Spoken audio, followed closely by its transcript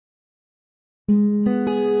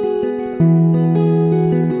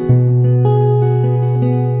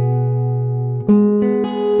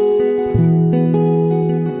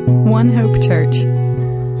One Hope Church.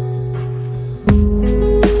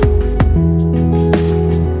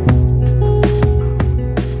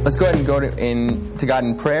 Let's go ahead and go to God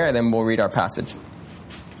in prayer, and then we'll read our passage.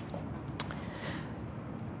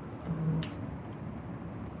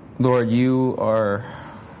 Lord, you are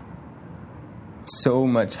so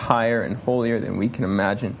much higher and holier than we can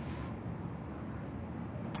imagine.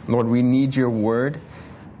 Lord, we need your word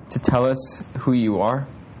to tell us who you are,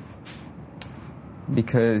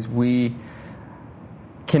 because we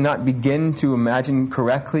cannot begin to imagine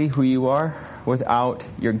correctly who you are without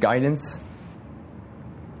your guidance.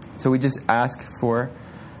 So we just ask for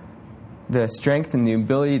the strength and the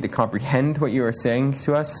ability to comprehend what you are saying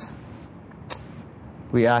to us.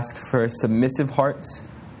 We ask for submissive hearts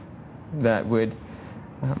that would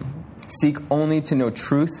seek only to know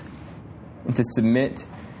truth and to submit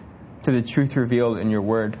to the truth revealed in your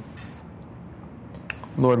word.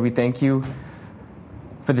 Lord, we thank you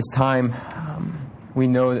for this time. We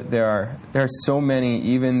know that there are so many,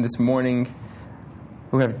 even this morning,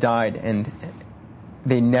 who have died and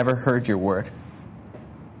they never heard your word.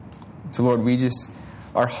 So Lord, we just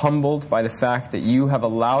are humbled by the fact that you have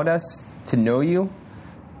allowed us to know you.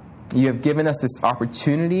 You have given us this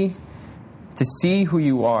opportunity to see who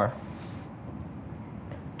you are.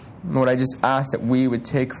 Lord, I just ask that we would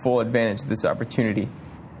take full advantage of this opportunity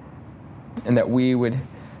and that we would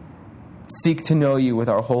seek to know you with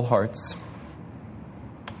our whole hearts.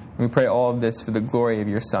 We pray all of this for the glory of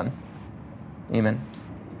your Son. Amen.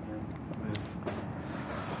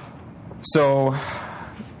 So,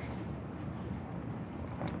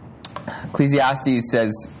 Ecclesiastes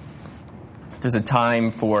says there's a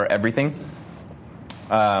time for everything.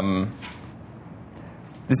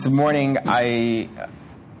 This morning, I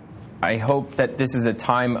hope that this is a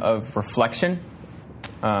time of reflection,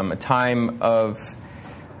 a time of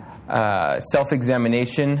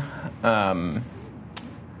self-examination, time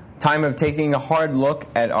of taking a hard look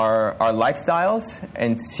at our lifestyles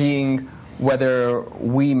and seeing whether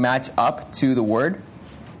we match up to the word.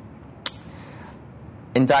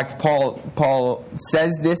 In fact, Paul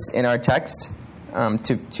says this in our text in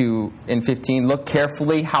 15. Look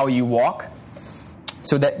carefully how you walk.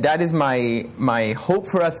 So that is my hope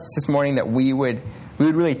for us this morning, that we would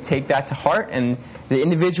really take that to heart, and the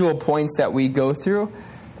individual points that we go through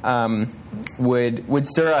would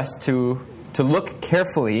stir us to look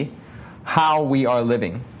carefully how we are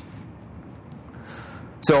living.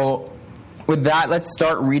 So with that, let's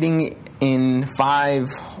start reading in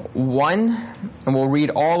 5:1, and we'll read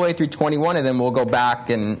all the way through 21, and then we'll go back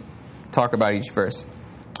and talk about each verse.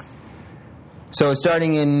 So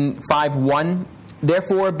starting in 5:1,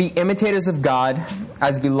 therefore be imitators of God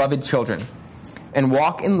as beloved children, and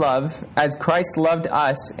walk in love as Christ loved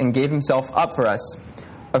us and gave himself up for us,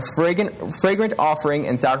 a fragrant offering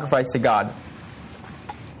and sacrifice to God.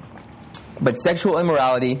 But sexual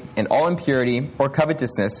immorality and all impurity or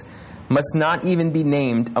covetousness must not even be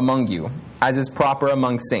named among you, as is proper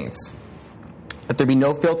among saints. Let there be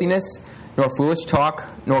no filthiness, nor foolish talk,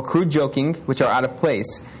 nor crude joking, which are out of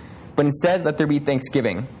place, but instead let there be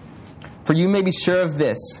thanksgiving. For you may be sure of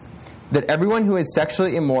this, that everyone who is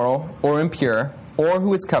sexually immoral or impure, or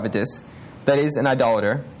who is covetous, that is, an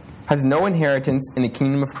idolater, has no inheritance in the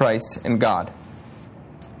kingdom of Christ and God.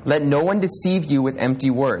 Let no one deceive you with empty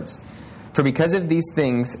words, for because of these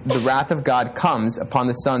things the wrath of God comes upon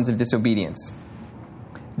the sons of disobedience.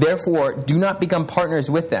 Therefore, do not become partners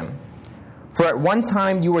with them. For at one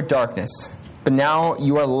time you were darkness, but now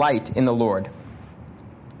you are light in the Lord.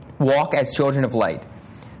 Walk as children of light.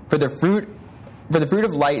 For the fruit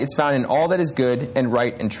of light is found in all that is good and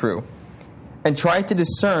right and true. And try to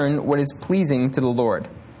discern what is pleasing to the Lord.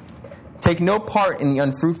 Take no part in the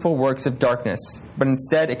unfruitful works of darkness, but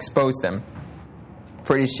instead expose them.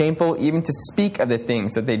 For it is shameful even to speak of the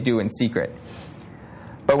things that they do in secret.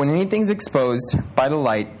 But when anything is exposed by the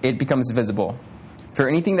light, it becomes visible. For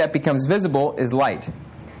anything that becomes visible is light.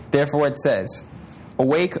 Therefore it says,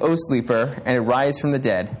 awake, O sleeper, and arise from the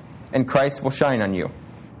dead, and Christ will shine on you.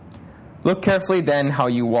 Look carefully then how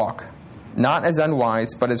you walk, not as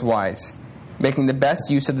unwise, but as wise, making the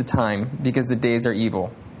best use of the time, because the days are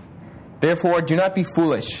evil. Therefore do not be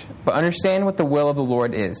foolish, but understand what the will of the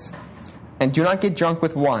Lord is. And do not get drunk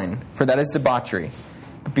with wine, for that is debauchery,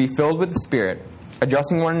 but be filled with the Spirit,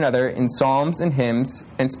 addressing one another in psalms and hymns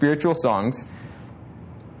and spiritual songs,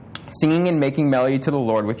 singing and making melody to the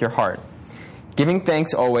Lord with your heart, giving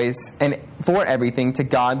thanks always and for everything to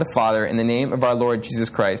God the Father in the name of our Lord Jesus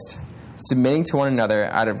Christ, submitting to one another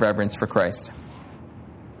out of reverence for Christ.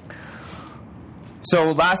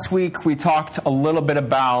 So last week we talked a little bit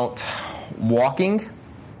about walking.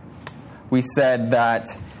 We said that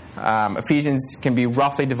Ephesians can be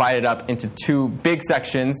roughly divided up into two big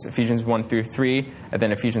sections, Ephesians 1 through 3, and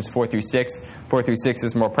then Ephesians 4 through 6. 4 through 6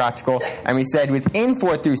 is more practical. And we said within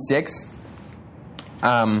 4 through 6,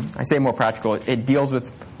 I say more practical, it deals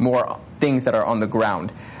with more things that are on the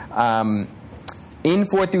ground. In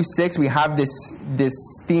 4 through 6, we have this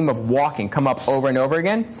theme of walking come up over and over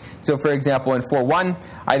again. So, for example, in 4:1,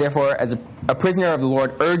 I therefore, as a prisoner of the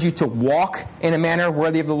Lord, urge you to walk in a manner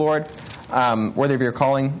worthy of the Lord, worthy of your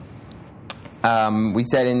calling. We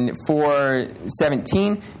said in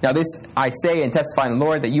 4:17, now this I say and testify in the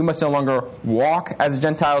Lord, that you must no longer walk as the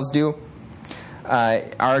Gentiles do.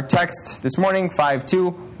 Our text this morning,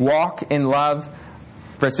 5:2, walk in love.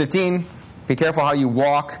 Verse 15, be careful how you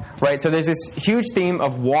walk, right? So there's this huge theme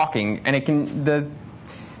of walking, and the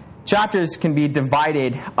chapters can be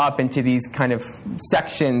divided up into these kind of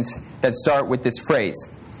sections that start with this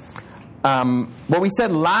phrase. What we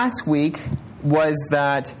said last week was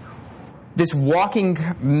that this walking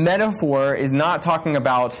metaphor is not talking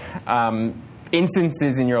about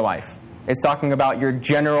instances in your life. It's talking about your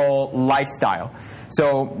general lifestyle.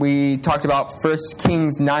 So we talked about 1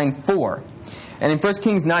 Kings 9:4. And in 1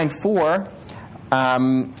 Kings 9:4,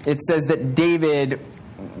 it says that David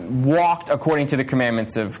walked according to the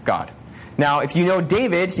commandments of God. Now, if you know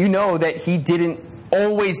David, you know that he didn't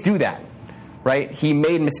always do that, right? He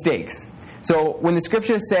made mistakes. So when the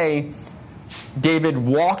scriptures say David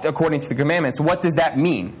walked according to the commandments, what does that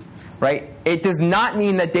mean, right? It does not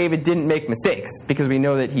mean that David didn't make mistakes, because we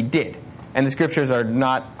know that he did. And the scriptures are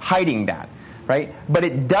not hiding that, right? But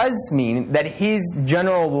it does mean that his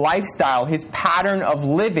general lifestyle, his pattern of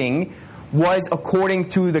living, was according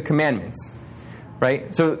to the commandments,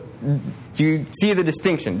 right? So do you see the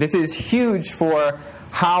distinction? This is huge for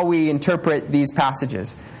how we interpret these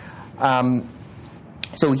passages.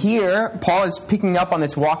 So here, Paul is picking up on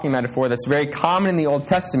this walking metaphor that's very common in the Old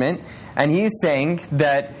Testament, and he is saying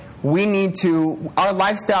that our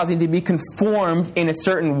lifestyles need to be conformed in a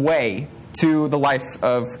certain way to the life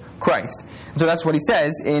of Christ. So that's what he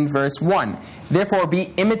says in verse 1. Therefore,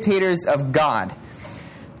 be imitators of God.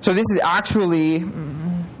 So this is actually,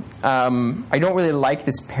 I don't really like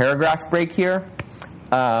this paragraph break here.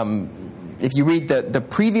 If you read the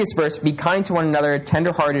previous verse, be kind to one another,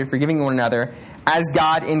 tenderhearted, forgiving one another, as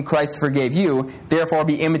God in Christ forgave you, therefore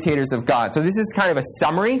be imitators of God. So this is kind of a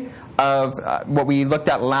summary of what we looked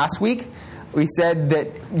at last week. We said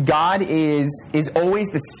that God is always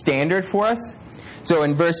the standard for us. So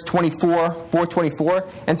in verse 4:24,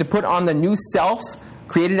 and to put on the new self,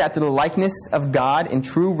 created after the likeness of God in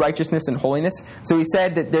true righteousness and holiness. So he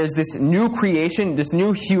said that there's this new creation, this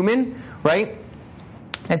new human, right,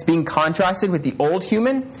 that's being contrasted with the old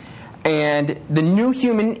human. And the new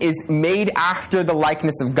human is made after the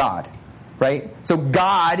likeness of God, right? So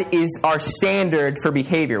God is our standard for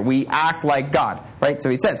behavior. We act like God, right? So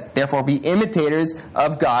he says, therefore be imitators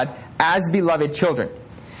of God as beloved children.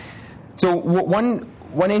 So one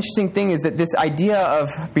interesting thing is that this idea of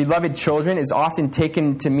beloved children is often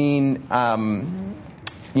taken to mean,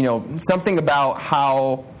 something about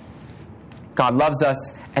how God loves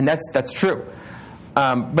us, and that's true.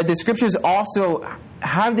 But the scriptures also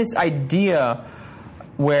have this idea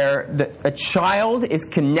where a child is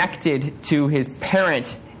connected to his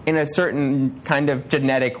parent in a certain kind of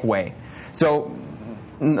genetic way. So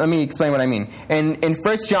let me explain what I mean. In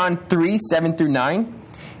 1 John 3:7-9,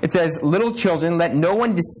 it says, little children, let no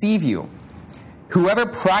one deceive you. Whoever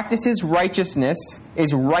practices righteousness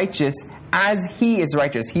is righteous as he is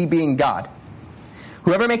righteous, he being God.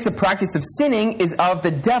 Whoever makes a practice of sinning is of the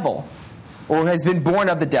devil, or has been born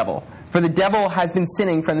of the devil. For the devil has been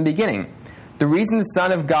sinning from the beginning. The reason the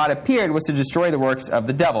Son of God appeared was to destroy the works of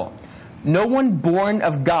the devil. No one born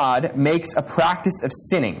of God makes a practice of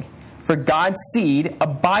sinning, for God's seed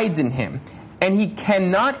abides in him, and he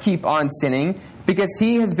cannot keep on sinning because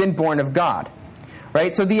he has been born of God.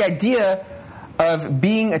 Right? So the idea of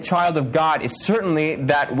being a child of God is certainly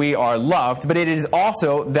that we are loved, but it is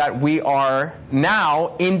also that we are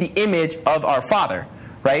now in the image of our Father.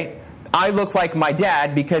 Right? I look like my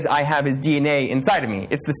dad because I have his DNA inside of me.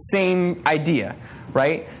 It's the same idea,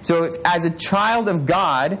 right? So as a child of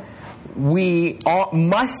God, we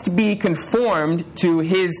must be conformed to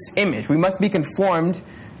his image. We must be conformed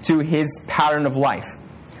to his pattern of life,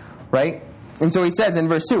 right? And so he says in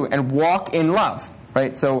verse 2, and walk in love,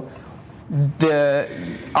 right? So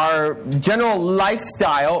our general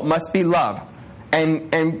lifestyle must be love.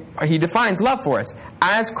 And he defines love for us,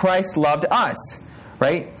 as Christ loved us,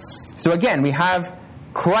 right? So again, we have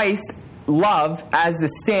Christ love as the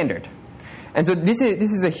standard. And so this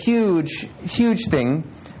is a huge, huge thing.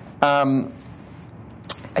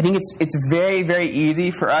 I think it's very, very easy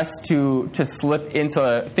for us to slip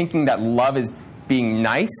into thinking that love is being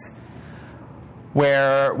nice,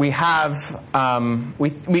 where we have we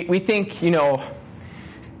think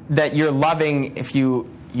that you're loving if you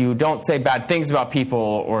don't say bad things about people,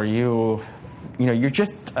 or you're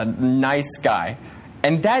just a nice guy,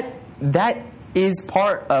 and that is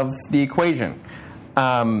part of the equation.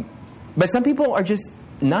 But some people are just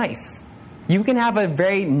nice. You can have a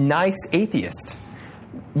very nice atheist,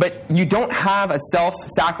 but you don't have a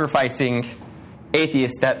self-sacrificing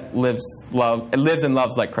atheist that lives and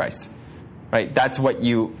loves like Christ, right? That's what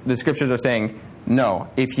the scriptures are saying. No,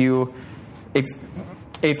 if you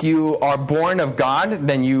are born of God,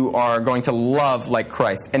 then you are going to love like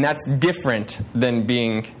Christ, and that's different than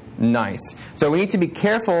being nice. So we need to be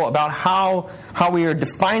careful about how we are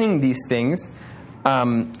defining these things.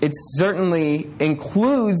 It certainly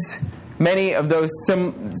includes many of those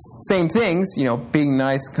same things, being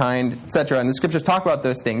nice, kind, etc. And the scriptures talk about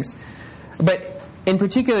those things. But in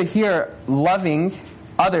particular here, loving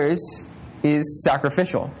others is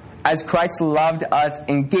sacrificial. As Christ loved us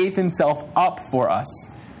and gave himself up for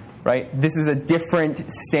us, right? This is a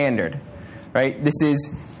different standard, right? This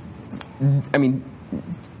is, you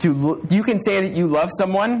can say that you love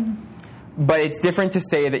someone, but it's different to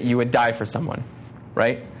say that you would die for someone,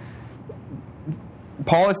 right?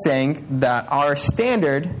 Paul is saying that our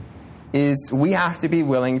standard is we have to be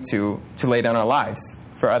willing to lay down our lives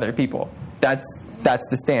for other people. That's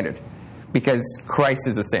the standard, because Christ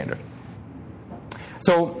is the standard.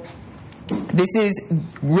 So this is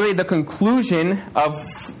really the conclusion of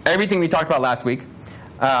everything we talked about last week,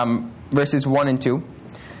 verses 1 and 2.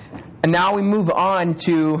 And now we move on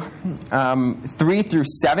to 3 through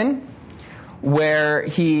 7, where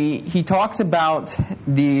he talks about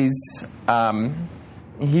these.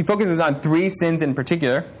 He focuses on 3 sins in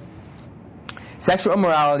particular: sexual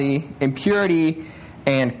immorality, impurity,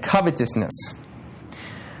 and covetousness.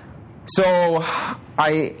 So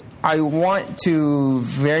I want to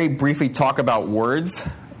very briefly talk about words.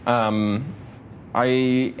 I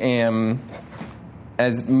am,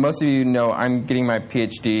 as most of you know, I'm getting my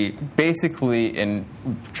PhD basically in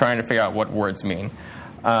trying to figure out what words mean.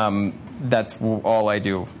 That's all I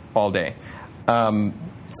do all day.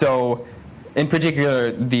 So, in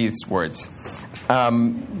particular, these words.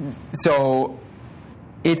 So,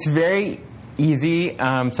 it's very easy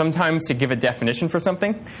sometimes to give a definition for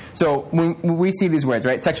something. So, when we see these words,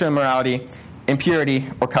 right? Sexual immorality, impurity,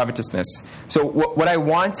 or covetousness. So, what I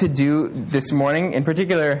want to do this morning, in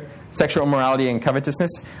particular, sexual immorality and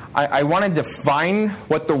covetousness, I want to define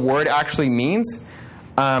what the word actually means.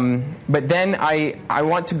 But then I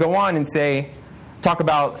want to go on and talk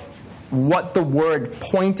about what the word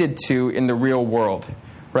pointed to in the real world,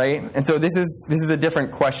 right? And so this is a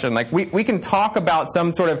different question. Like we can talk about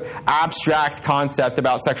some sort of abstract concept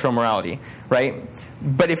about sexual morality, right?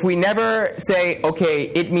 But if we never say, okay,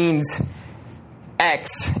 it means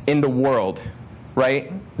X in the world,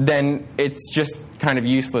 right? Then it's just kind of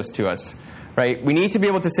useless to us, right? We need to be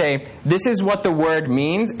able to say, this is what the word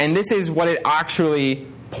means, and this is what it actually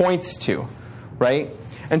points to, right?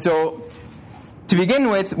 And so, to begin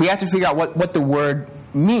with, we have to figure out what the word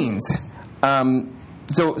means.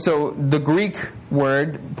 So the Greek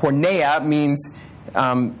word porneia means,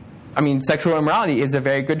 sexual immorality is a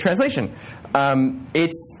very good translation.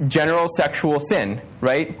 It's general sexual sin,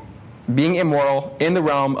 right? Being immoral in the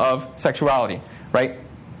realm of sexuality, right?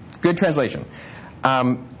 Good translation.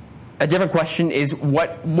 A different question is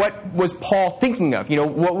what was Paul thinking of?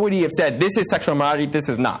 What would he have said? This is sexual immorality, this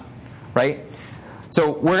is not, right?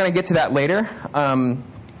 So we're going to get to that later.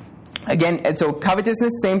 Again, and so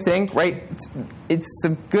covetousness, same thing, right? It's a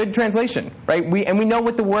good translation, right? We know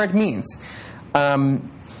what the word means.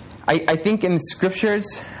 I think in the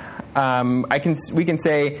scriptures, we can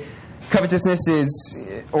say covetousness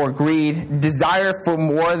is, or greed, desire for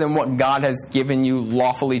more than what God has given you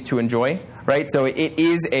lawfully to enjoy, right? So it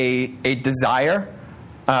is a desire,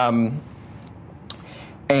 and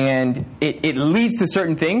it leads to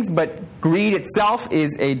certain things, but greed itself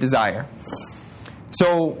is a desire.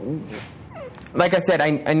 So, like I said,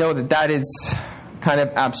 I know that is kind of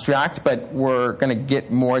abstract, but we're going to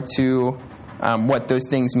get more to what those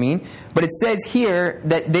things mean. But it says here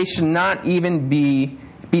that they should not even be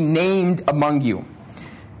named among you.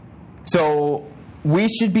 So we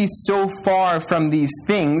should be so far from these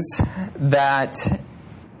things that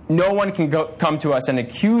no one can come to us and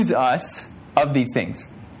accuse us of these things,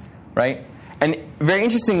 right? And very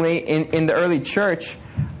interestingly, in the early church,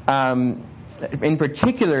 in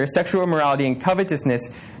particular, sexual immorality and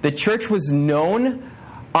covetousness, the church was known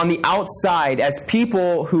on the outside as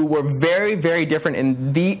people who were very, very different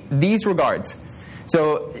in these regards.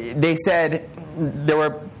 So they said there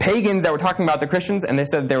were pagans that were talking about the Christians, and they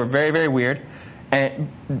said they were very, very weird. And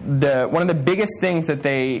one of the biggest things that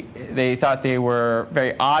they thought they were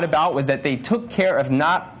very odd about was that they took care of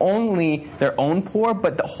not only their own poor,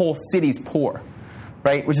 but the whole city's poor,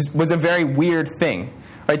 right? Which was a very weird thing,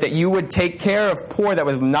 right? That you would take care of poor that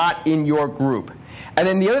was not in your group. And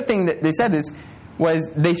then the other thing that they said was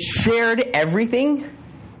they shared everything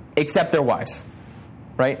except their wives,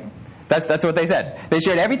 right? That's what they said. They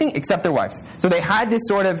shared everything except their wives. So they had this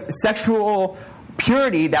sort of sexual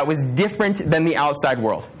purity that was different than the outside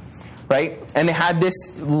world, right? And they had this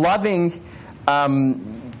loving,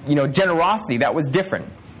 generosity that was different.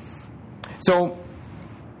 So,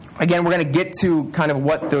 again, we're going to get to kind of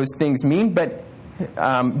what those things mean, but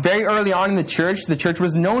very early on in the church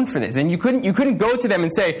was known for this, and you couldn't go to them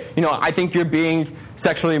and say, I think you're being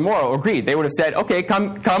sexually immoral or greed. They would have said, okay,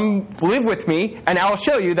 come live with me, and I'll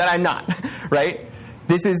show you that I'm not, right?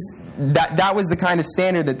 That was the kind of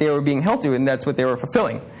standard that they were being held to, and that's what they were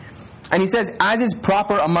fulfilling. And he says, as is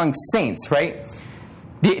proper among saints, right?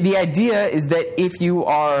 The idea is that if you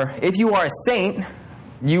are a saint,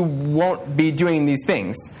 you won't be doing these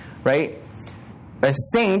things, right? A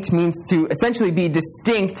saint means to essentially be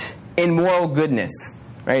distinct in moral goodness,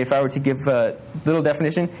 right? If I were to give a little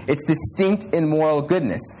definition, it's distinct in moral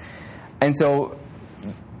goodness. And so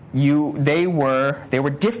they were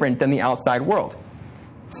different than the outside world.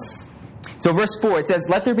 So verse 4, it says,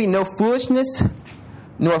 "Let there be no foolishness,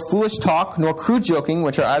 nor foolish talk, nor crude joking,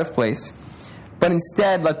 which are out of place, but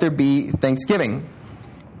instead let there be thanksgiving."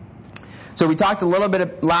 So we talked a little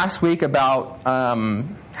bit last week about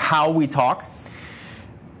how we talk.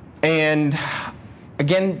 And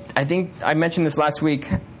again, I think I mentioned this last week,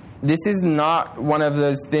 this is not one of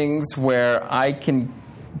those things where I can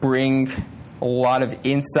bring a lot of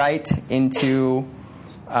insight into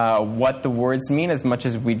what the words mean as much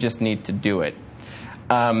as we just need to do it.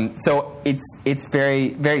 So it's very,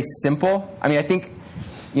 very simple. I mean, I think,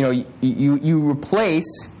 you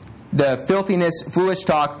replace the filthiness, foolish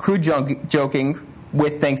talk, crude joking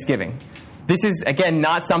with thanksgiving. This is, again,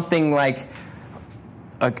 not something like,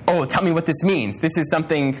 oh, tell me what this means. This is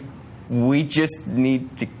something we just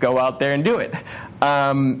need to go out there and do it.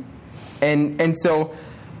 And so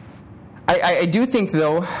I do think,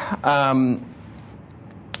 though,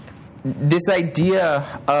 this idea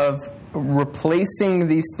of replacing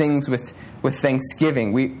these things with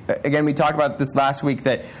thanksgiving. We talked about this last week,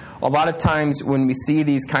 that a lot of times when we see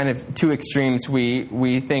these kind of two extremes,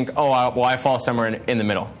 we think, I fall somewhere in the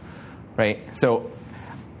middle, right? So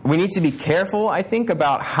we need to be careful, I think,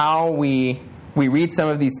 about how we read some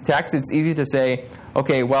of these texts. It's easy to say,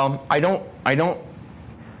 okay, well, I don't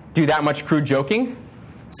do that much crude joking,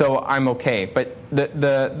 so I'm okay. But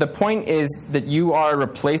the point is that you are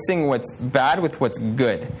replacing what's bad with what's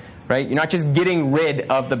good, right? You're not just getting rid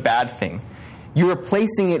of the bad thing. You're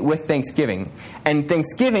replacing it with thanksgiving. And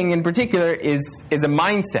thanksgiving in particular is a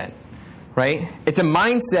mindset, right? It's a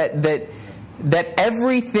mindset that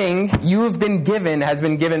everything you have been given has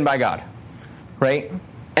been given by God, right?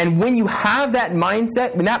 And when you have that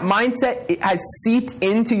mindset, when that mindset has seeped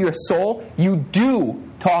into your soul, you do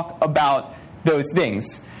talk about those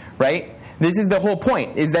things, right? This is the whole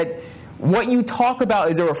point, is that what you talk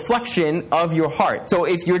about is a reflection of your heart. So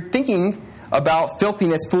if you're thinking about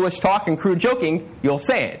filthiness, foolish talk, and crude joking, you'll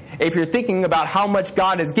say it. If you're thinking about how much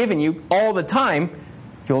God has given you all the time,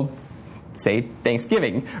 you'll say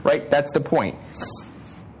thanksgiving, right? That's the point.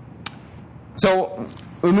 So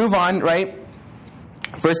we move on, right?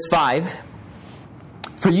 Verse 5.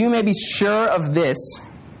 "For you may be sure of this,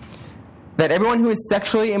 that everyone who is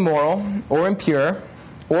sexually immoral or impure,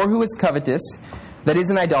 or who is covetous, that is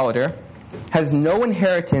an idolater, has no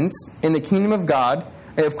inheritance in the kingdom of God,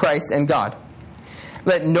 of Christ and God.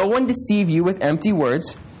 Let no one deceive you with empty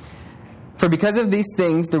words, for because of these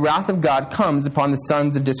things the wrath of God comes upon the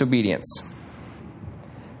sons of disobedience."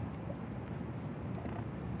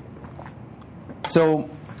 So,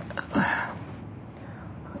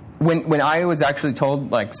 when I was actually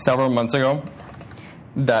told, several months ago,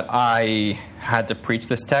 that I had to preach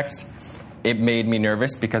this text, it made me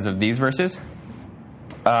nervous because of these verses.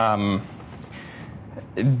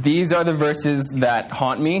 These are the verses that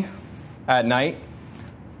haunt me at night.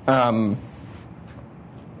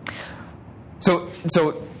 So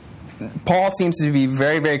Paul seems to be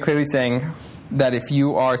very, very clearly saying that if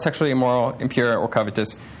you are sexually immoral, impure, or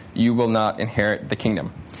covetous, you will not inherit the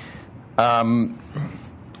kingdom.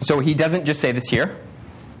 So he doesn't just say this here.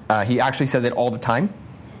 He actually says it all the time.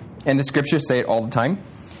 And the scriptures say it all the time.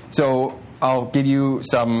 So I'll give you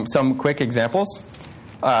some quick examples.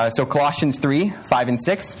 So Colossians 3, 5 and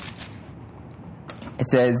 6. It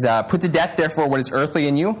says, put to death, therefore, what is earthly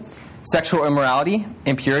in you, sexual immorality,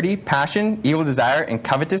 impurity, passion, evil desire, and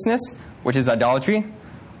covetousness, which is idolatry.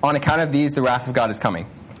 On account of these, the wrath of God is coming.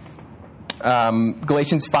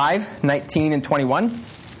 Galatians 5, 19 and 21.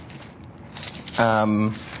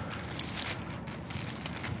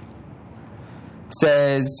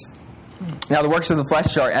 Says, now the works of the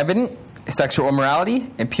flesh are evident: sexual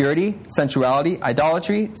immorality, impurity, sensuality,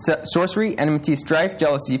 idolatry, sorcery, enmity, strife,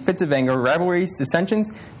 jealousy, fits of anger, rivalries,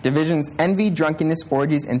 dissensions, divisions, envy, drunkenness,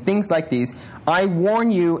 orgies, and things like these. I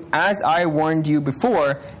warn you, as I warned you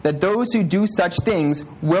before, that those who do such things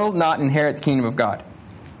will not inherit the kingdom of God.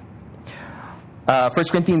 1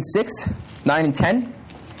 Corinthians 6, 9 and 10.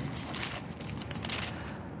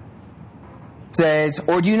 Says,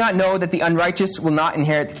 or do you not know that the unrighteous will not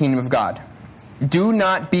inherit the kingdom of God? Do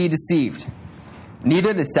not be deceived.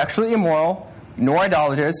 Neither the sexually immoral, nor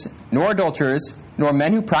idolaters, nor adulterers, nor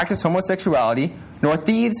men who practice homosexuality, nor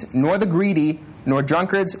thieves, nor the greedy, nor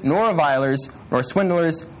drunkards, nor revilers, nor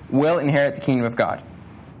swindlers will inherit the kingdom of God.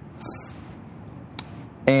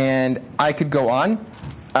 And I could go on.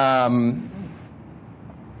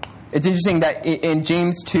 It's interesting that in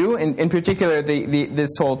James 2, in particular,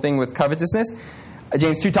 this whole thing with covetousness,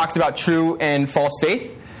 James 2 talks about true and false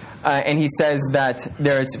faith. And he says that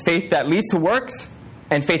there's faith that leads to works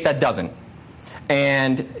and faith that doesn't.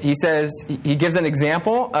 And he says, he gives an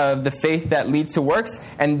example of the faith that leads to works.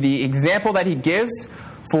 And the example that he gives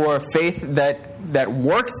for faith that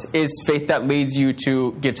works is faith that leads you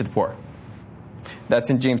to give to the poor. That's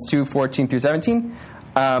in James 2, 14 through 17.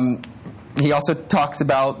 He also talks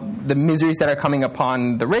about the miseries that are coming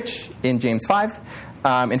upon the rich in James 5.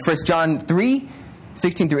 In 1 John 3,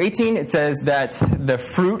 16 through 18, it says that the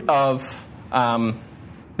fruit of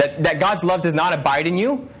that God's love does not abide in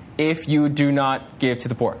you if you do not give to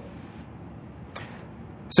the poor.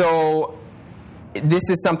 So this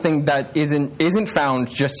is something that isn't found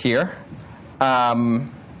just here. It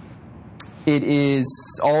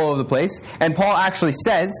is all over the place. And Paul actually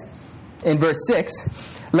says in verse 6,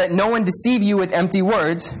 let no one deceive you with empty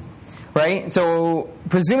words, right? So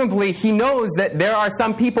presumably he knows that there are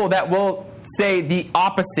some people that will say the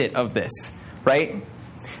opposite of this, right?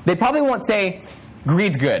 They probably won't say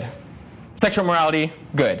greed's good, sexual morality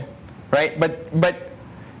good, right? But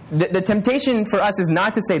the temptation for us is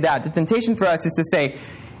not to say that. The temptation for us is to say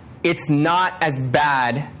it's not as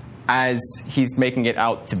bad as he's making it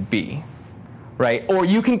out to be, right? Or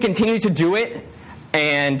you can continue to do it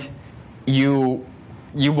and you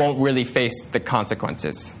won't really face the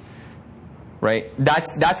consequences, right?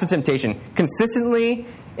 That's the temptation. Consistently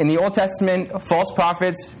in the Old Testament, false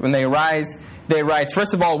prophets, when they arise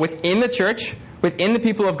first of all within the church, within the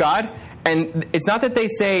people of God. And it's not that they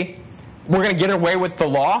say, we're going to get away with the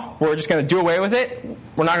law, we're just going to do away with it,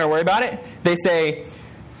 we're not going to worry about it. They say,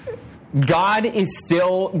 God is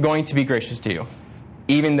still going to be gracious to you,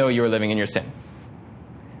 even though you are living in your sin.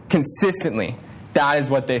 Consistently, that is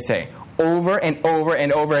what they say. Over and over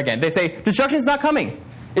and over again. They say, destruction is not coming.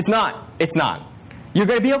 It's not. It's not. You're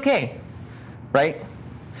going to be okay. Right?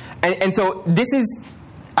 And so this is,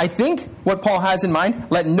 I think, what Paul has in mind.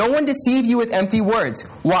 Let no one deceive you with empty words.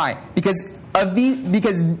 Why? Because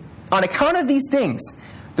on account of these things,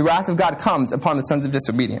 the wrath of God comes upon the sons of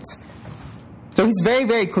disobedience. So he's very,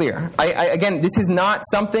 very clear. Again, this is not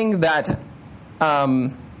something that,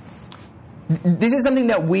 this is something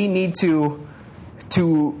that we need to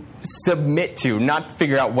submit to, not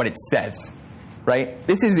figure out what it says, right?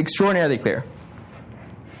 This is extraordinarily clear.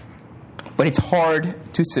 But it's hard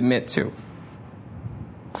to submit to.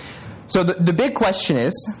 So the big question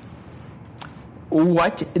is,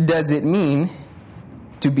 what does it mean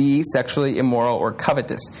to be sexually immoral or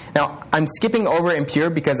covetous? Now, I'm skipping over impure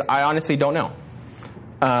because I honestly don't know.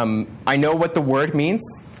 I know what the word means.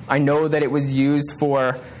 I know that it was used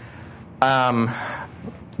for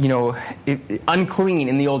unclean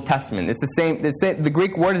in the Old Testament. It's the same. The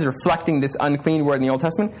Greek word is reflecting this unclean word in the Old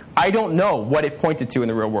Testament. I don't know what it pointed to in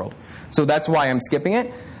the real world, so that's why I'm skipping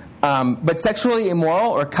it. But sexually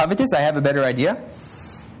immoral or covetous, I have a better idea.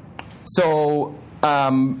 So, I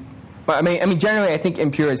mean, generally, I think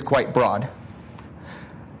impure is quite broad.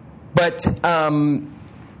 But so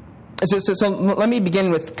let me begin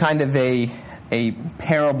with kind of a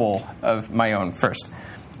parable of my own first.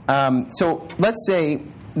 So let's say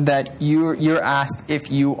that you're asked if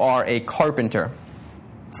you are a carpenter.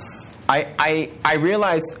 I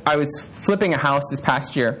realized I was flipping a house this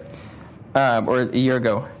past year, or a year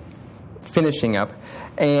ago, finishing up,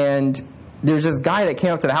 and there's this guy that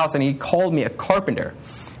came up to the house and he called me a carpenter.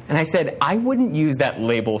 And I said, I wouldn't use that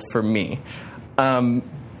label for me. I'm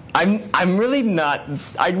really not.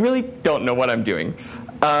 I really don't know what I'm doing.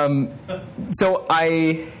 So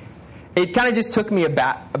it kind of just took me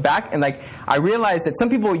aback, and like I realized that some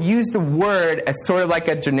people use the word as sort of like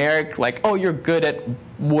a generic, like, oh, you're good at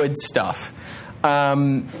wood stuff, but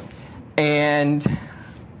I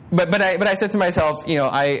said to myself,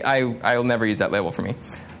 I'll never use that label for me.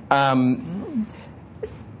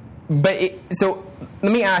 So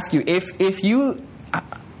let me ask you, if you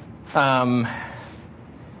had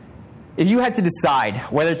to decide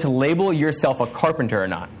whether to label yourself a carpenter or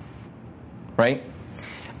not, right?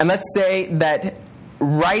 And let's say that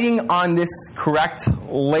writing on this correct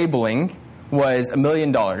labeling was $1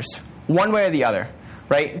 million, one way or the other,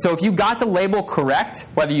 right? So if you got the label correct,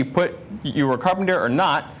 whether you put you were a carpenter or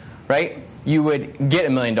not, right, you would get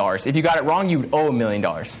 $1 million. If you got it wrong, you would owe $1 million,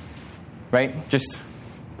 right? Just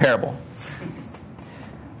parable.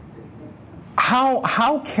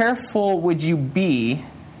 How careful would you be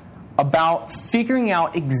about figuring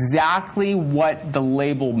out exactly what the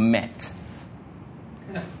label meant?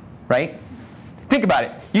 Right? Think about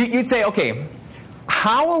it. You'd say, okay,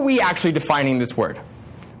 how are we actually defining this word?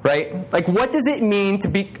 Right? Like, what does it mean to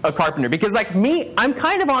be a carpenter? Because, like me, I'm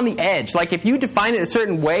kind of on the edge. Like, if you define it a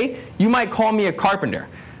certain way, you might call me a carpenter.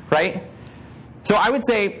 Right? So I would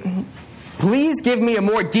say, please give me a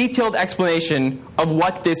more detailed explanation of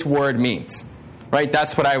what this word means. Right?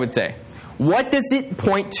 That's what I would say. What does it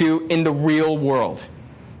point to in the real world?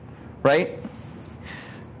 Right?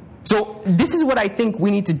 So this is what I think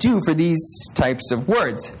we need to do for these types of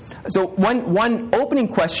words. So one opening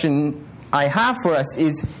question I have for us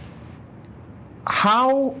is,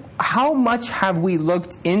 how much have we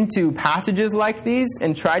looked into passages like these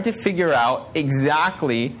and tried to figure out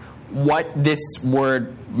exactly what this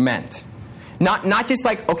word meant? Not just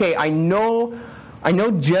like, okay, I know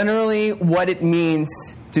generally what it means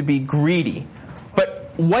to be greedy,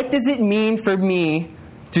 but what does it mean for me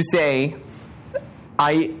to say,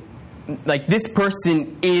 this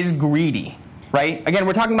person is greedy, right? Again,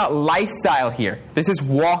 we're talking about lifestyle here. This is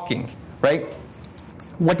walking, right?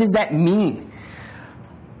 What does that mean?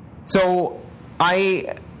 So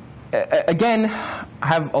I, again,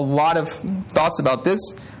 have a lot of thoughts about this.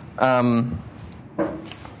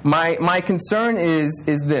 My concern is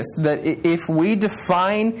this, that if we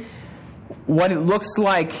define what it looks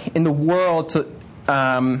like in the world to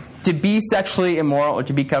be sexually immoral or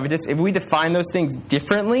to be covetous, if we define those things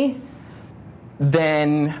differently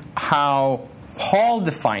than how Paul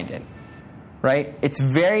defined it, right? It's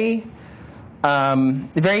very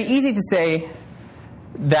easy to say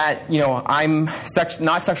that, I'm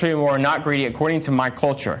not sexually immoral or not greedy according to my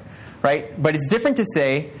culture, right? But it's different to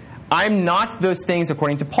say, I'm not those things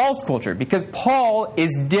according to Paul's culture, because Paul is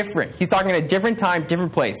different. He's talking at a different time,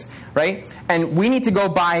 different place, right? And we need to go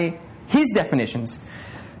by his definitions.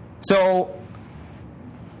 So,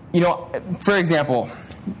 for example,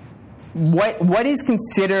 what is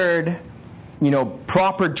considered,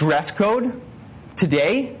 proper dress code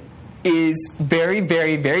today is very,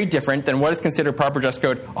 very, very different than what is considered proper dress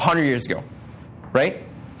code 100 years ago, right?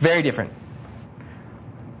 Very different.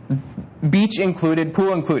 Beach included,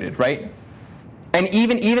 pool included, right? And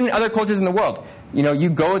even in other cultures in the world, you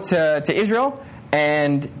go to Israel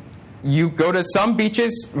and you go to some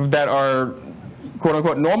beaches that are quote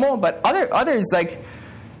unquote normal, but others like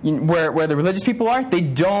where the religious people are, they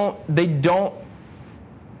don't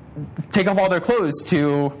take off all their clothes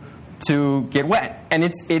to get wet. And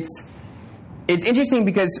it's interesting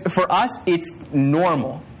because for us it's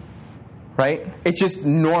normal, right? It's just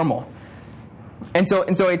normal. And so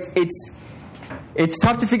it's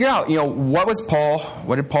tough to figure out, what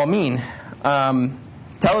did Paul mean?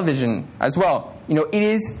 Television as well. It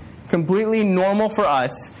is completely normal for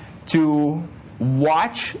us to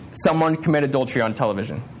watch someone commit adultery on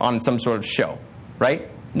television, on some sort of show, right?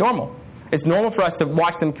 Normal. It's normal for us to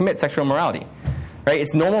watch them commit sexual immorality, right?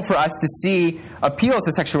 It's normal for us to see appeals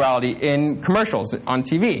to sexuality in commercials on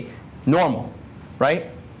TV. Normal, right?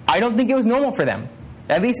 I don't think it was normal for them.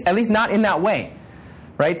 At least not in that way,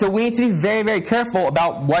 right? So we need to be very, very careful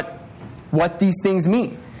about what these things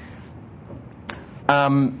mean.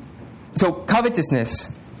 So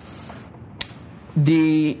covetousness,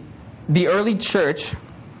 the early church,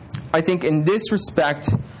 I think in this respect,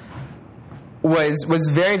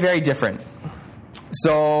 was very, very different.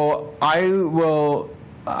 So I will.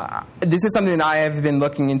 This is something that I have been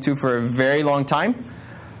looking into for a very long time.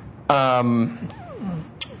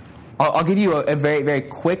 I'll give you a very, very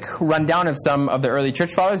quick rundown of some of the early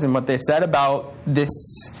church fathers and what they said about this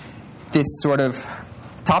sort of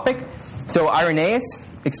topic. So Irenaeus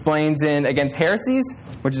explains in Against Heresies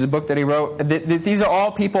which is a book that he wrote. These are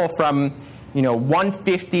all people from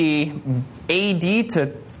 150 AD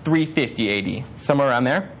to 350 AD, somewhere around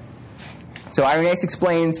there. So Irenaeus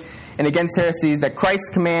explains in Against Heresies that Christ's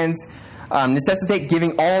commands necessitate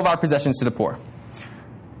giving all of our possessions to the poor.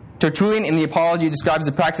 Tertullian in the Apology describes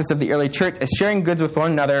the practice of the early church as sharing goods with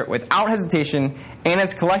one another without hesitation and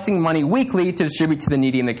as collecting money weekly to distribute to the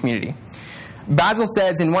needy in the community. Basil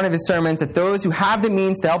says in one of his sermons that those who have the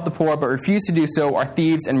means to help the poor but refuse to do so are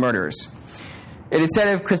thieves and murderers. It is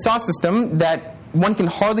said of Chrysostom that one can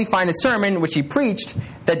hardly find a sermon which he preached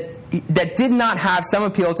that did not have some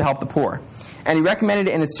appeal to help the poor. And he recommended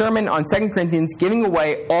in a sermon on 2 Corinthians giving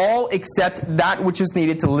away all except that which was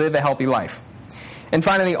needed to live a healthy life. And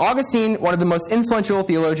finally, Augustine, one of the most influential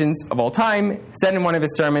theologians of all time, said in one of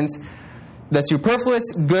his sermons, "The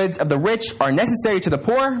superfluous goods of the rich are necessary to the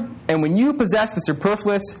poor, and when you possess the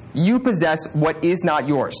superfluous, you possess what is not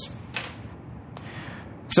yours."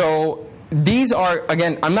 So these are,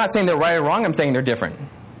 again, I'm not saying they're right or wrong, I'm saying they're different.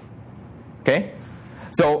 Okay?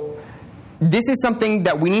 So this is something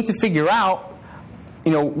that we need to figure out.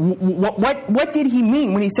 What did he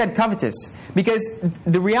mean when he said covetous? Because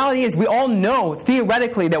the reality is we all know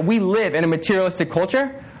theoretically that we live in a materialistic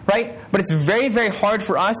culture, right? But it's very, very hard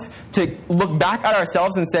for us to look back at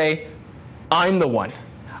ourselves and say, I'm the one.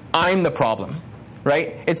 I'm the problem,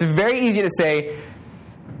 right? It's very easy to say,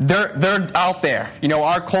 they're out there.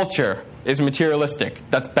 Our culture is materialistic.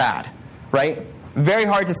 That's bad, right? Very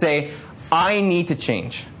hard to say, I need to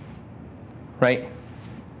change, right?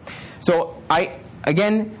 So I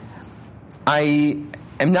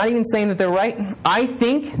am not even saying that they're right. I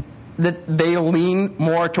think that they lean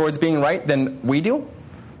more towards being right than we do.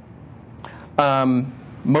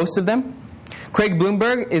 Most of them. Craig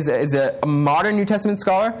Bloomberg is a modern New Testament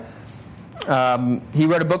scholar. He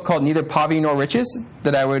wrote a book called Neither Poverty Nor Riches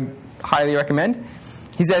that I would highly recommend.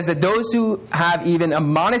 He says that those who have even a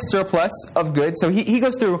modest surplus of goods, so he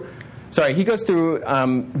goes through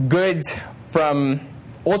goods from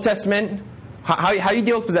Old Testament, how you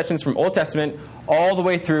deal with possessions from Old Testament all the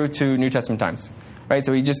way through to New Testament times, right?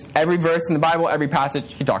 So every verse in the Bible, every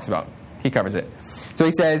passage he talks about, he covers it. So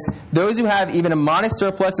he says, those who have even a modest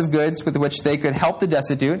surplus of goods with which they could help the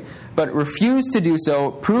destitute, but refuse to do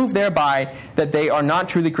so, prove thereby that they are not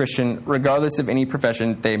truly Christian, regardless of any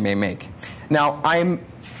profession they may make. Now,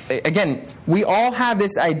 we all have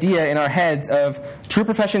this idea in our heads of true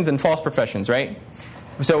professions and false professions, right?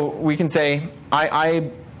 So we can say,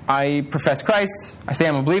 I profess Christ, I say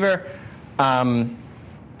I'm a believer, but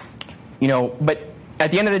at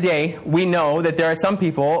the end of the day, we know that there are some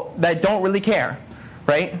people that don't really care,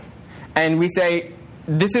 right? And we say,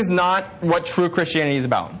 this is not what true Christianity is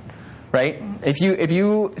about, right? If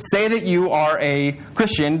you say that you are a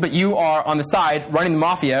Christian, but you are on the side running the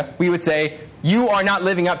mafia, we would say, you are not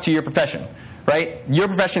living up to your profession, right? Your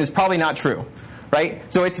profession is probably not true, right?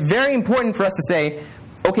 So it's very important for us to say,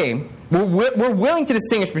 okay, we're willing to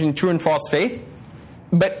distinguish between true and false faith,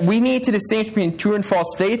 but we need to distinguish between true and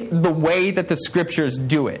false faith the way that the Scriptures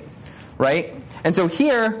do it, right? And so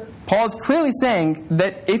here, Paul is clearly saying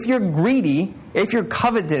that if you're greedy, if you're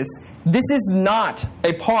covetous, this is not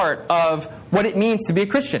a part of what it means to be a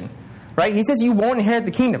Christian, right? He says you won't inherit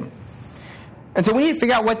the kingdom. And so we need to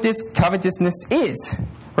figure out what this covetousness is,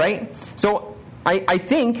 right? So I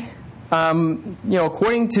think,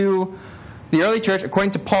 according to the early church,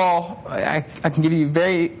 according to Paul, I can give you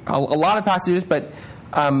a lot of passages, but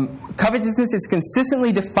covetousness is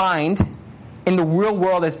consistently defined in the real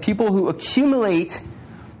world as people who accumulate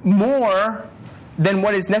more than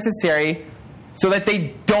what is necessary so that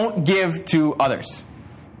they don't give to others,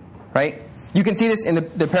 right? You can see this in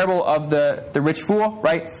the parable of the rich fool,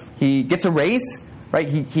 right? He gets a raise, right?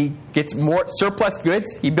 He gets more surplus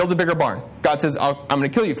goods. He builds a bigger barn. God says, I'm going to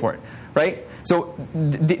kill you for it, right? So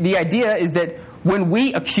the idea is that when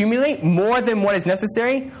we accumulate more than what is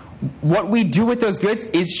necessary, what we do with those goods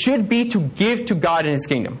should be to give to God in His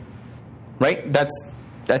kingdom, right? That's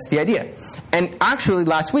the idea. And actually,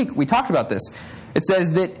 last week we talked about this. It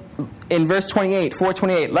says that in verse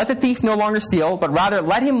 4:28, let the thief no longer steal, but rather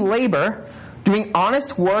let him labor, doing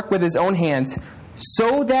honest work with his own hands,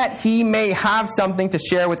 so that he may have something to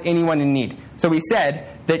share with anyone in need. So he said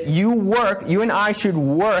that you and I should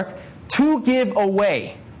work to give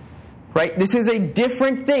away, right? This is a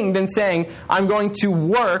different thing than saying, I'm going to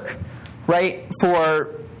work, right,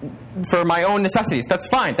 for my own necessities. That's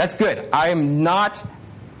fine. That's good. I am not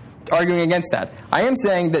arguing against that. I am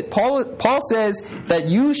saying that Paul says that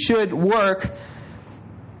you should work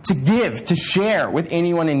to give, to share with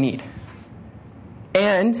anyone in need.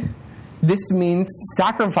 And this means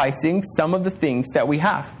sacrificing some of the things that we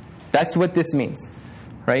have. That's what this means,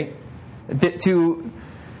 right? To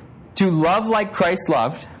love like Christ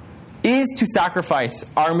loved is to sacrifice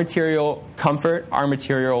our material comfort, our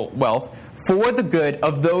material wealth, for the good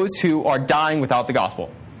of those who are dying without the gospel.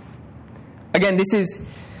 Again, this is,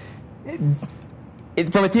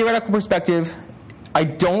 from a theoretical perspective, I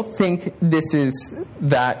don't think this is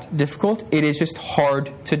that difficult. It is just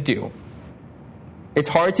hard to do. It's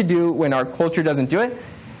hard to do when our culture doesn't do it.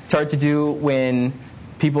 It's hard to do when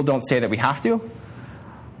people don't say that we have to.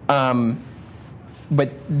 But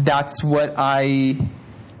that's what I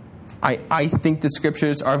think the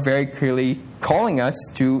scriptures are very clearly calling us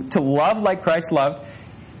to love like Christ loved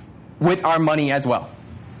with our money as well,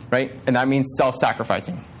 right? And that means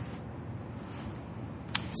self-sacrificing.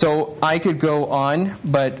 So I could go on,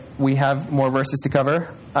 but we have more verses to cover.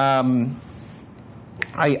 I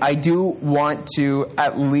do want to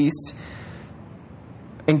at least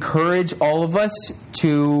encourage all of us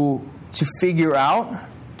to figure out,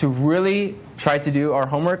 to really try to do our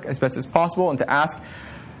homework as best as possible, and to ask,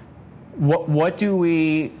 what do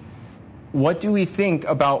we think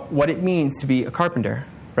about what it means to be a carpenter,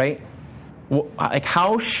 right? Like,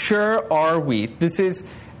 how sure are we? This is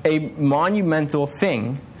a monumental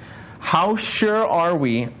thing. How sure are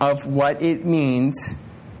we of what it means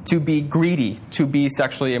to be greedy, to be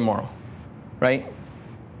sexually immoral, right?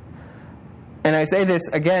 And I say this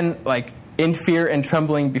again, like, in fear and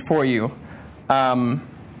trembling before you.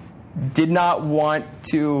 Did not want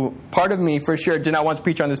to, part of me for sure did not want to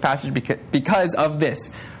preach on this passage because of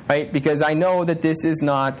this, right? Because I know that this is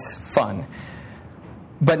not fun.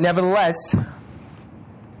 But nevertheless,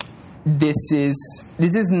 this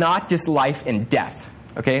is not just life and death,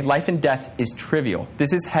 okay? Life and death is trivial.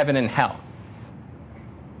 This is heaven and hell,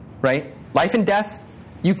 right? Life and death,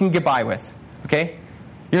 you can get by with, okay?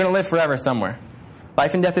 You're going to live forever somewhere.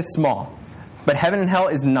 Life and death is small, but heaven and hell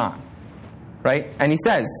is not, right? And he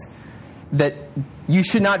says that you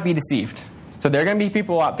should not be deceived. So there are going to be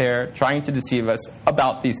people out there trying to deceive us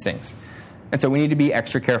about these things. And so we need to be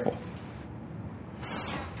extra careful.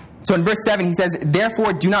 So in verse 7, he says,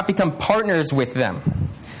 therefore do not become partners with them,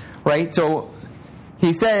 right? So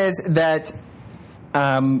he says that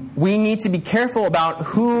we need to be careful about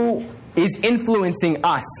who is influencing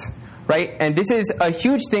us, right? And this is a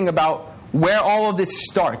huge thing about where all of this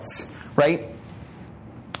starts, right?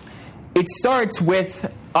 It starts with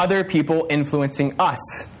other people influencing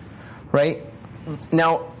us, right?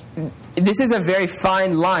 Now, this is a very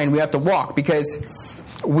fine line we have to walk, because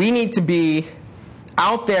we need to be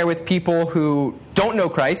out there with people who don't know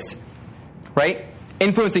Christ, right?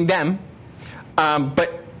 Influencing them.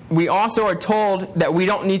 But we also are told that we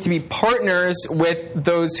don't need to be partners with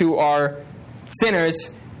those who are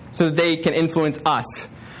sinners so that they can influence us.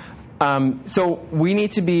 So we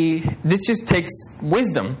need to be, this just takes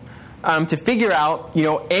wisdom to figure out,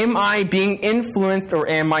 am I being influenced or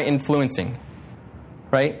am I influencing?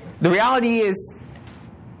 Right? The reality is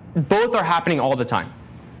both are happening all the time.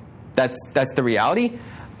 That's the reality.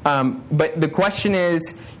 But the question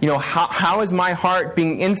is, how is my heart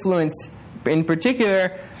being influenced, in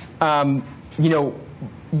particular,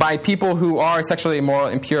 by people who are sexually immoral,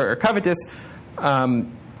 impure, or covetous?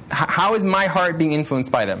 How is my heart being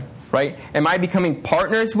influenced by them? Right? Am I becoming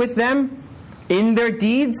partners with them in their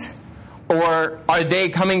deeds, or are they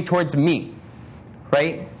coming towards me?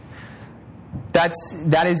 Right? That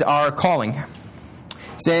is our calling.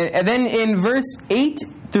 So, and then in verse 8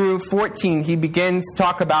 through 14, he begins to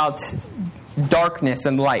talk about darkness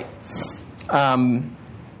and light.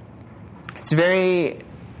 It's very,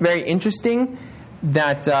 very interesting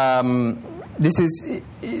that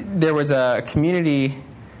there was a community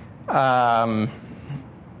at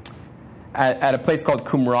a place called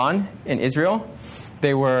Qumran in Israel.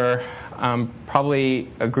 They were probably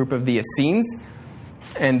a group of the Essenes,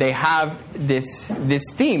 and they have this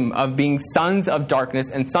theme of being sons of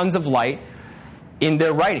darkness and sons of light in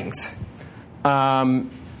their writings,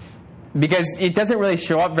 because it doesn't really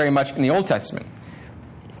show up very much in the Old Testament.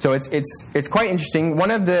 So it's quite interesting.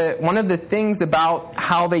 One of the things about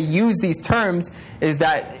how they use these terms is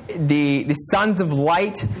that the sons of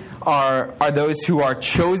light are those who are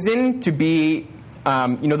chosen to be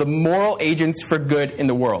the moral agents for good in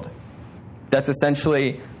the world. That's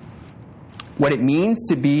essentially what it means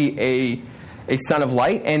to be a son of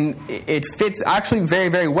light, and it fits actually very,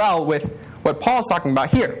 very well with what Paul is talking about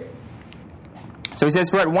here. So he says,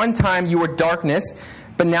 for at one time you were darkness,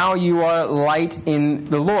 but now you are light in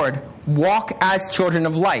the Lord. Walk as children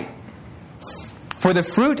of light. For the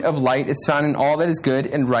fruit of light is found in all that is good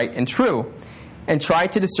and right and true, and try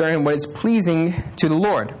to discern what is pleasing to the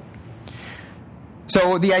Lord.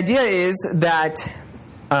 So the idea is that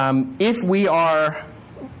if we are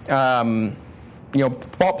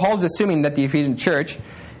Paul's assuming that the Ephesian church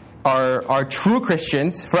are true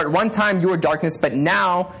Christians. For at one time you were darkness, but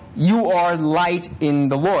now you are light in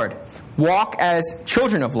the Lord. Walk as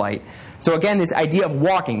children of light. So again, this idea of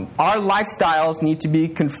walking. Our lifestyles need to be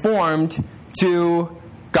conformed to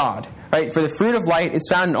God. Right? For the fruit of light is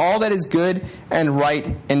found in all that is good and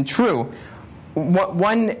right and true.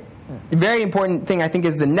 One very important thing, I think,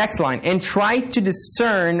 is the next line. And try to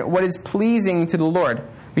discern what is pleasing to the Lord.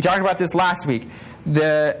 We talked about this last week.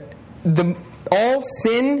 All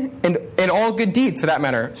sin and all good deeds, for that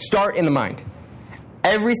matter, start in the mind.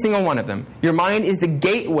 Every single one of them. Your mind is the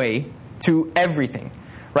gateway to everything.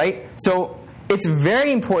 Right? So it's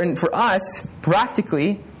very important for us,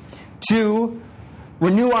 practically, to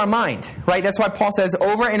renew our mind. Right? That's why Paul says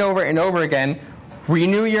over and over and over again,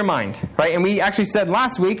 renew your mind. Right? And we actually said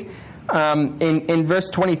last week, in verse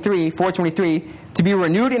 23, 4:23, to be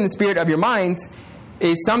renewed in the spirit of your minds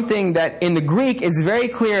is something that in the Greek is very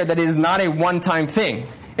clear that it is not a one-time thing.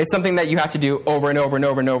 It's something that you have to do over and over and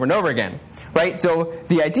over and over and over again. Right? So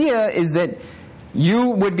the idea is that you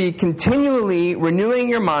would be continually renewing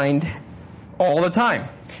your mind all the time.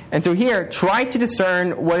 And so here, try to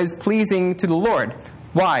discern what is pleasing to the Lord.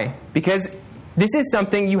 Why? Because this is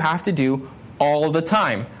something you have to do all the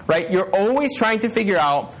time. Right? You're always trying to figure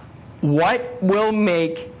out what will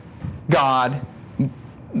make God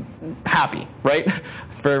happy, right?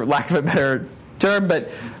 For lack of a better term,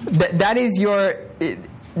 but that is our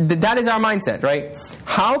mindset, right?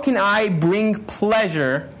 How can I bring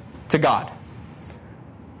pleasure to God?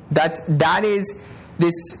 That is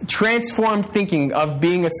this transformed thinking of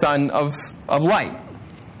being a son of light.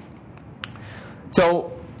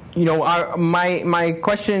 So, my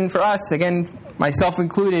question for us, again, myself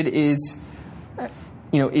included, is,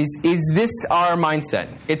 is this our mindset?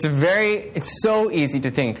 It's so easy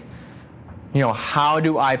to think, how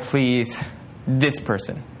do I please this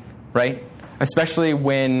person, right? Especially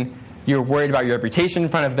when you're worried about your reputation in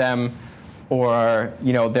front of them, or,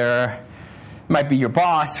 they're might be your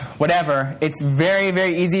boss, whatever. It's very,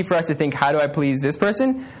 very easy for us to think, how do I please this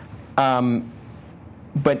person?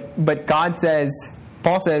 But Paul says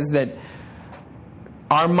that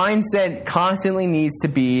our mindset constantly needs to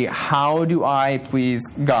be, how do I please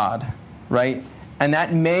God, right? And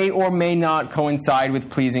that may or may not coincide with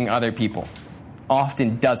pleasing other people.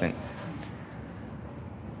 Often doesn't.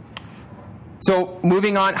 So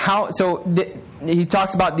moving on, he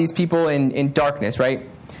talks about these people in darkness, right?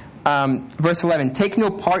 Verse 11, take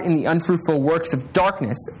no part in the unfruitful works of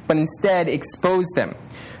darkness, but instead expose them.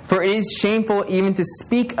 For it is shameful even to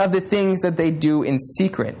speak of the things that they do in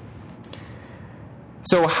secret.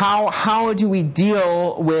 So how do we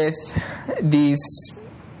deal with these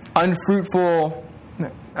unfruitful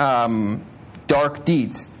dark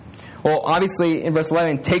deeds? Well, obviously, in verse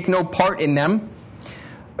 11, take no part in them.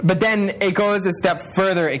 But then it goes a step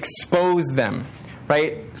further, expose them.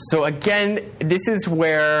 Right? So again, this is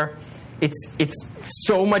where it's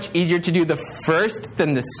so much easier to do the first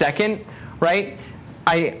than the second, right?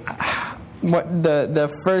 The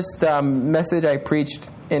first message I preached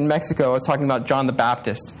in Mexico, I was talking about John the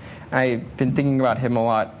Baptist. I've been thinking about him a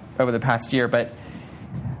lot over the past year, but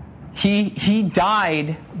he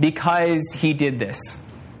died because he did this,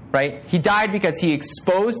 right? He died because he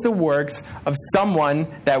exposed the works of someone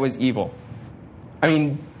that was evil. I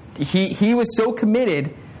mean, he was so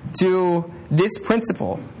committed to this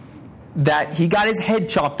principle that he got his head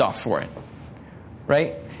chopped off for it,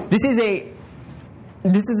 right? This is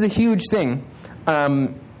a huge thing,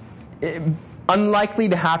 unlikely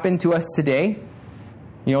to happen to us today,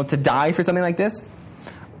 to die for something like this.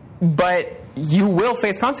 But you will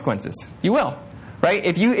face consequences. You will, right?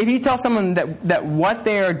 If you tell someone that what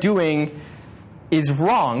they are doing is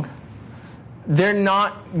wrong, they're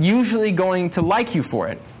not usually going to like you for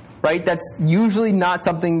it. Right? That's usually not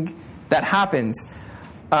something that happens.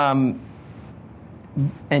 And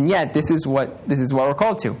yet, this is what we're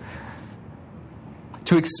called to.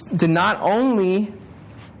 To not only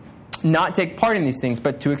not take part in these things,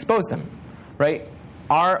 but to expose them. Right?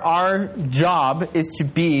 Our job is to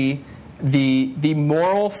be the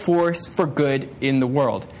moral force for good in the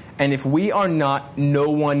world. And if we are not,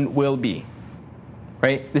 no one will be.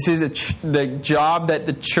 Right? This is the job that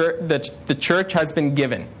the church has been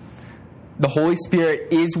given. The Holy Spirit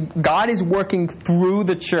God is working through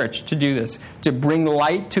the church to do this, to bring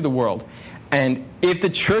light to the world. And if the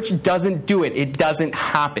church doesn't do it, it doesn't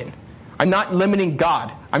happen. I'm not limiting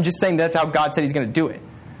God. I'm just saying that's how God said he's going to do it.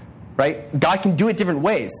 Right? God can do it different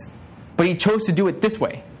ways, but he chose to do it this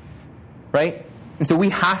way. Right? And so we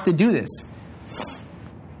have to do this.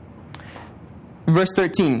 Verse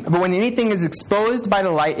 13, but when anything is exposed by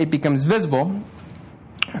the light, it becomes visible.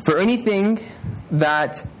 For anything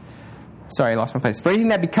that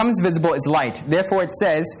becomes visible is light. Therefore it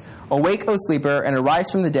says, awake, O sleeper, and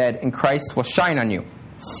arise from the dead, and Christ will shine on you.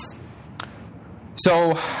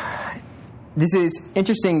 So, this is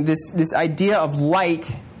interesting. This idea of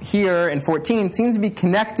light here in 14 seems to be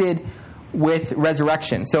connected with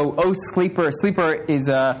resurrection. So, O sleeper, sleeper is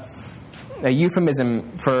a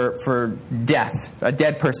euphemism for death, a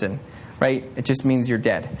dead person, right? It just means you're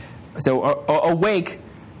dead. So, awake,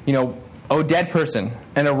 O dead person,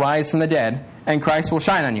 and arise from the dead, and Christ will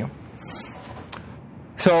shine on you.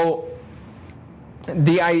 So,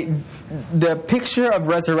 the picture of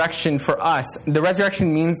resurrection for us, the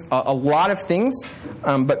resurrection means a lot of things,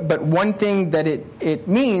 but one thing that it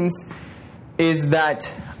means is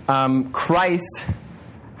that Christ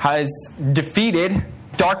has defeated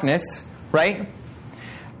darkness, right?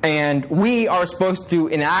 And we are supposed to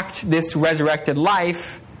enact this resurrected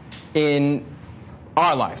life in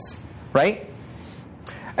our lives, right?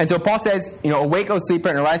 And so Paul says, awake, O sleeper,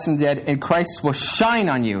 and arise from the dead, and Christ will shine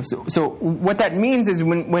on you. So what that means is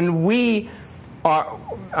when we are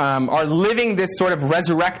living this sort of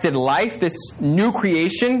resurrected life, this new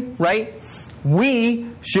creation, right? We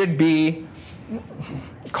should be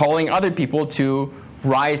calling other people to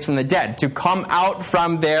rise from the dead, to come out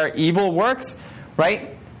from their evil works,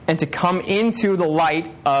 right? And to come into the light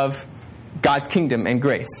of God's kingdom and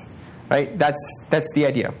grace, right? That's the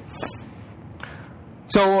idea.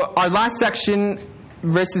 So our last section,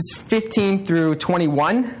 verses 15 through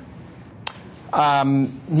 21,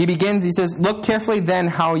 he says, look carefully then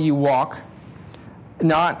how you walk,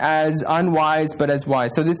 not as unwise, but as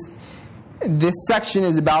wise. So this section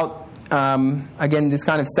is about, again, this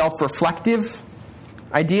kind of self-reflective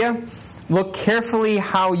idea. Look carefully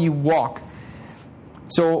how you walk.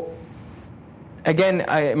 So, again,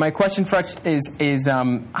 my question for us is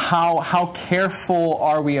how careful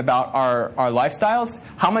are we about our lifestyles?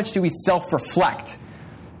 How much do we self-reflect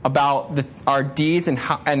about our deeds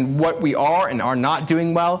and what we are and are not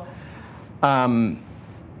doing well?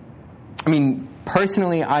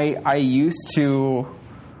 Personally, I used to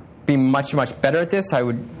be much, much better at this. I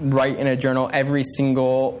would write in a journal every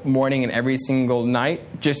single morning and every single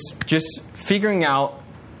night, just figuring out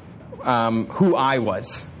who I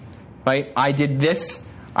was. Right? I did this.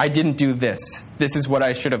 I didn't do this. This is what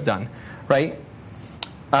I should have done. Right?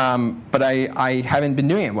 But I haven't been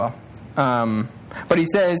doing it well. But he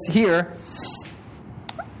says here,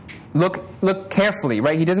 look carefully.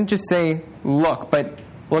 Right? He doesn't just say look, but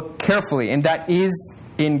look carefully. And that is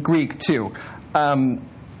in Greek too.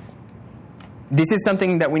 This is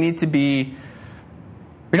something that we need to be,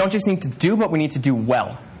 we don't just need to do, but we need to do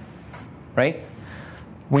well. Right?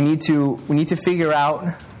 We need to figure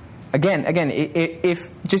out, Again, if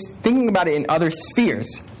just thinking about it in other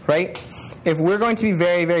spheres, right? If we're going to be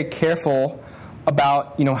very, very careful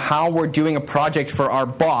about, how we're doing a project for our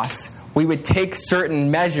boss, we would take certain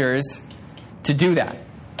measures to do that,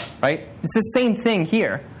 right? It's the same thing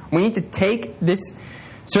here. We need to take this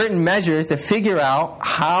certain measures to figure out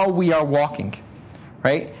how we are walking,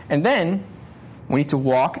 right? And then we need to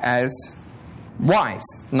walk as wise,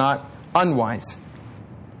 not unwise.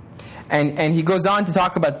 And he goes on to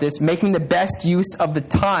talk about this, making the best use of the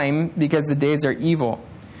time because the days are evil.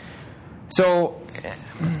 So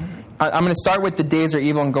I'm going to start with the days are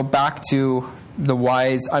evil and go back to the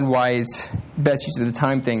wise, unwise, best use of the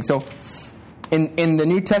time thing. So in the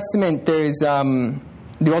New Testament, there's the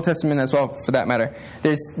Old Testament as well, for that matter.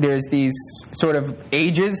 There's these sort of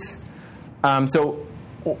ages. So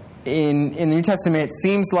in the New Testament, it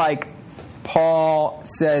seems like Paul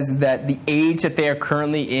says that the age that they are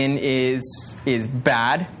currently in is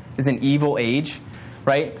bad, is an evil age,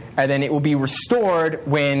 right? And then it will be restored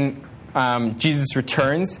when Jesus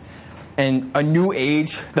returns, and a new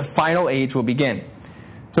age, the final age, will begin.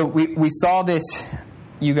 So we saw this,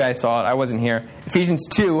 you guys saw it, I wasn't here. Ephesians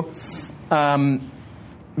 2,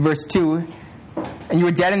 verse 2, and you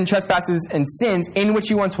were dead in trespasses and sins in which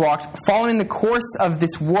you once walked, following the course of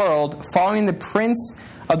this world, following the prince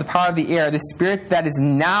of the power of the air, the spirit that is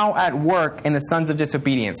now at work in the sons of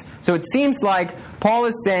disobedience. So it seems like Paul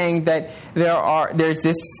is saying that there's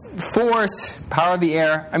this force, power of the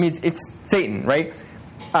air, it's Satan, right?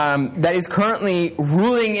 That is currently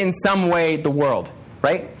ruling in some way the world,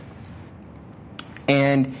 right?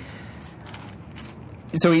 And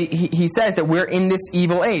so he says that we're in this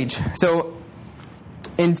evil age. So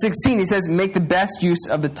in 16 he says, make the best use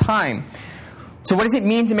of the time. So what does it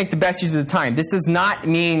mean to make the best use of the time? This does not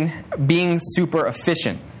mean being super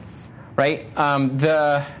efficient, right?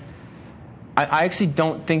 I actually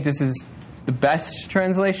don't think this is the best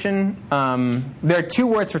translation. There are two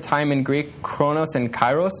words for time in Greek, chronos and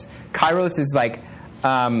kairos. Kairos is like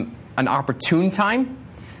an opportune time.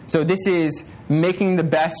 So this is making the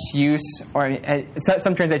best use, or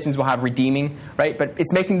some translations will have redeeming, right? But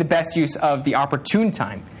it's making the best use of the opportune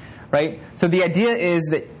time, right? So the idea is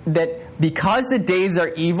that because the days are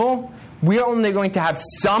evil, we're only going to have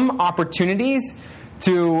some opportunities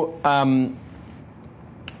to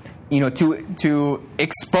to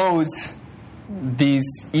expose these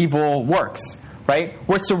evil works, right?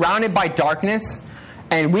 We're surrounded by darkness,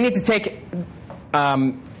 and we need to take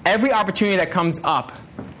every opportunity that comes up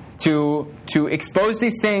to expose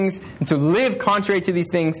these things and to live contrary to these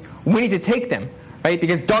things. We need to take them, right?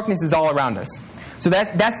 Because darkness is all around us. So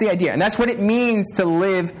that's the idea, and that's what it means to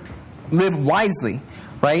live wisely,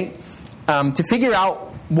 right? To figure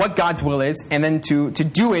out what God's will is, and then to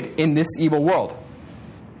do it in this evil world.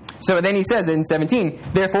 So then he says in 17,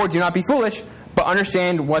 therefore do not be foolish, but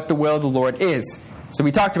understand what the will of the Lord is. So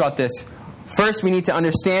we talked about this. First, we need to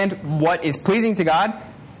understand what is pleasing to God,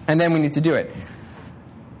 and then we need to do it.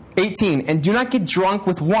 18, and do not get drunk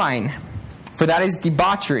with wine, for that is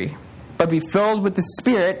debauchery, but be filled with the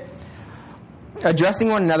Spirit, addressing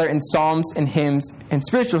one another in psalms and hymns and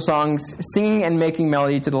spiritual songs, singing and making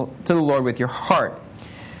melody to the Lord with your heart.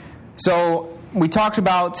 So we talked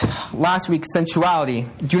about last week sensuality.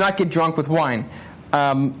 Do not get drunk with wine.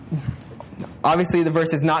 Obviously, the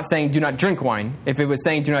verse is not saying do not drink wine. If it was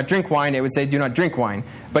saying do not drink wine, it would say do not drink wine.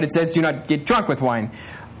 But it says do not get drunk with wine.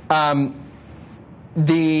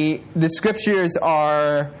 The scriptures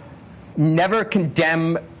are never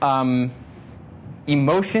condemn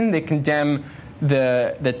emotion. They condemn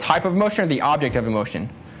the type of emotion or the object of emotion,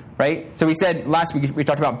 right? So we said last week, we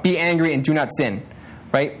talked about be angry and do not sin,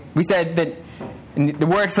 right? We said that the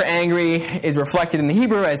word for angry is reflected in the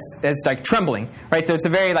Hebrew as like trembling, right? So it's a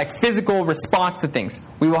very like physical response to things.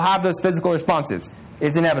 We will have those physical responses.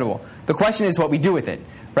 It's inevitable. The question is what we do with it,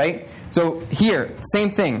 right? So here, same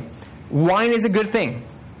thing. Wine is a good thing.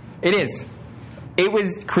 It is. It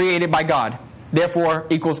was created by God. Therefore,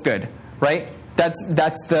 equals good, right? That's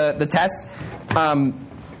the test.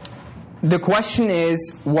 The question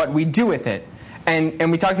is what we do with it.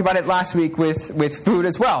 And we talked about it last week with food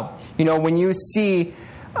as well. You know, when you see,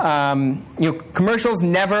 commercials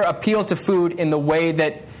never appeal to food in the way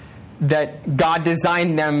that God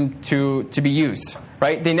designed them to be used,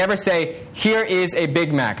 right? They never say, here is a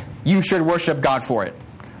Big Mac. You should worship God for it,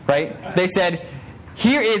 right? They said,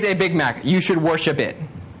 here is a Big Mac. You should worship it,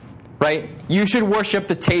 right? You should worship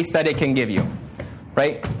the taste that it can give you,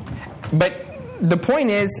 right? But the point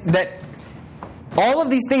is that all of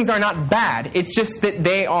these things are not bad. It's just that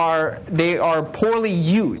they are poorly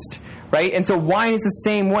used, right? And so wine is the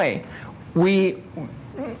same way. We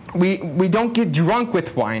don't get drunk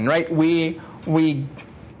with wine, right? We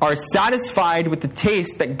are satisfied with the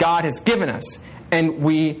taste that God has given us, and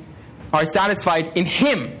we are satisfied in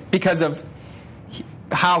Him because of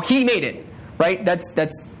how He made it, right? That's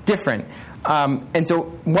different. And so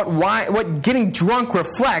what getting drunk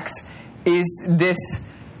reflects is this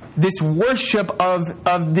worship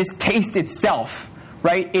of this taste itself,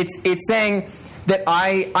 right? It's saying that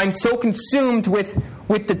I'm so consumed with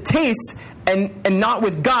the taste and not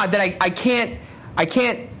with God that I can't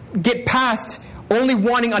get past only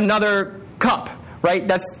wanting another cup, right?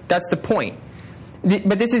 That's the point.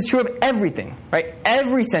 But this is true of everything, right?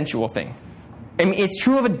 Every sensual thing. I mean, it's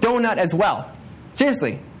true of a donut as well.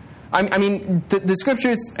 Seriously. I mean, the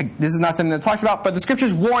scriptures, this is not something that talks about, but the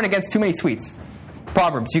scriptures warn against too many sweets.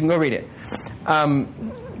 Proverbs, you can go read it.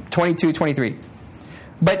 22, 23.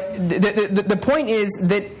 But the point is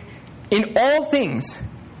that in all things,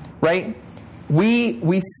 right,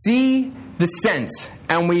 we see the sense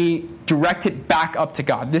and we direct it back up to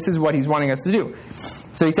God. This is what He's wanting us to do.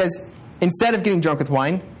 So He says, instead of getting drunk with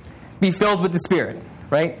wine, be filled with the Spirit,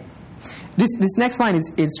 right? This next line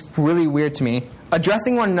is really weird to me.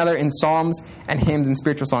 Addressing one another in psalms and hymns and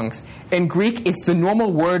spiritual songs. In Greek, it's the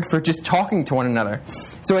normal word for just talking to one another.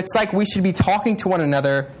 So it's like we should be talking to one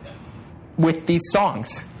another with these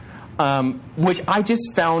songs, which I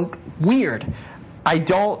just found weird. I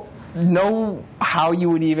don't know how you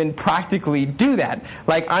would even practically do that.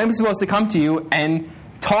 Like, I'm supposed to come to you and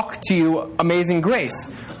talk to you Amazing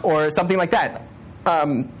Grace or something like that.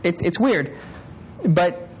 It's weird.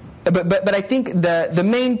 But I think the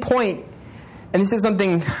main point, and this is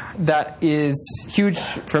something that is huge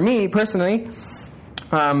for me personally,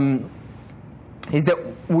 is that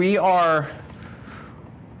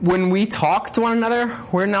when we talk to one another,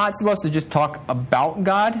 we're not supposed to just talk about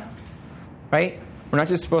God, right? We're not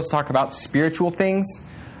just supposed to talk about spiritual things,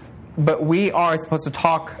 but we are supposed to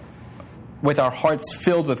talk with our hearts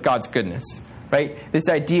filled with God's goodness, right? This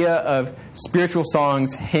idea of spiritual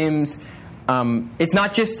songs, hymns, it's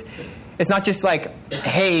not just like,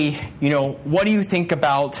 hey, what do you think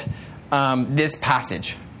about this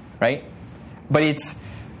passage, right? But it's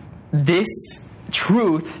this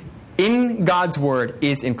truth in God's word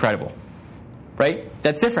is incredible, right?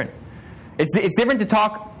 That's different. It's different to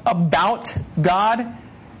talk about God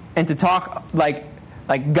and to talk like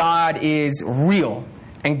God is real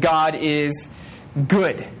and God is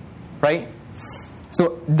good, right?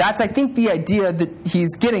 So that's, I think, the idea that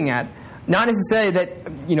he's getting at. Not necessarily that,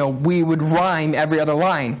 we would rhyme every other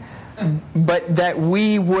line, but that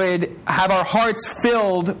we would have our hearts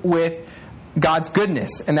filled with God's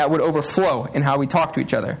goodness, and that would overflow in how we talk to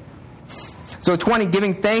each other. So 20,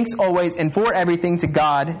 giving thanks always and for everything to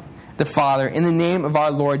God the Father in the name of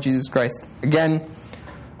our Lord Jesus Christ. Again,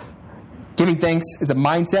 giving thanks is a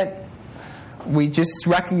mindset. We just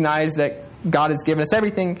recognize that God has given us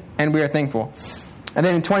everything, and we are thankful. And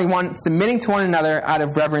then in 21, submitting to one another out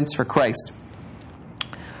of reverence for Christ.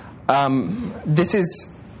 This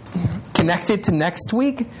is connected to next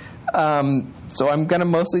week, so I'm going to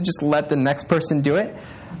mostly just let the next person do it.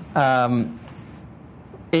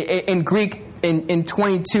 In Greek, in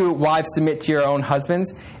 22, wives submit to your own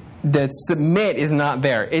husbands. The submit is not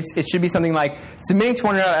there. It should be something like submitting to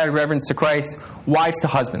one another out of reverence to Christ, wives to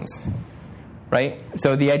husbands. Right?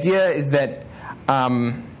 So the idea is that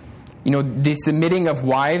the submitting of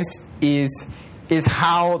wives is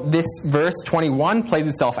how this verse 21 plays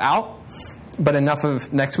itself out. But enough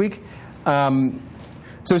of next week.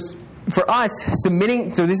 So for us,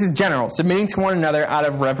 submitting, so this is general, submitting to one another out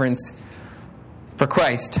of reverence for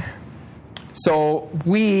Christ. So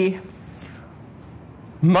we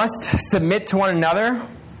must submit to one another.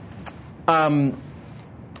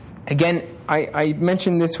 Again, I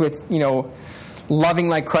mentioned this with, loving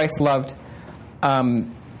like Christ loved.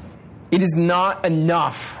 It is not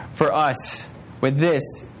enough for us with this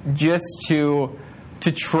just to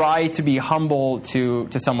try to be humble to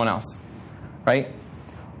someone else, right?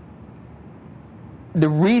 The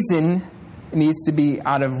reason needs to be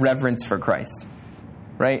out of reverence for Christ,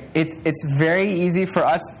 right? It's very easy for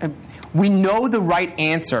us. We know the right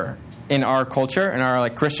answer in our culture, in our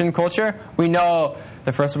Christian culture. We know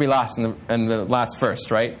the first will be last and the last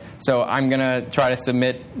first, right? So I'm going to try to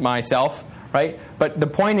submit myself, right? But the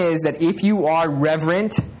point is that if you are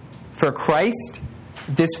reverent for Christ,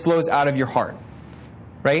 this flows out of your heart,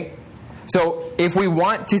 right? So if we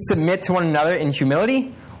want to submit to one another in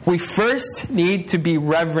humility, we first need to be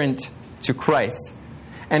reverent to Christ.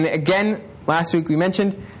 And again, last week we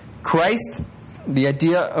mentioned Christ, the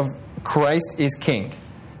idea of Christ is king,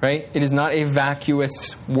 right? It is not a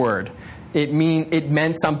vacuous word. It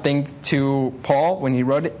meant something to Paul when he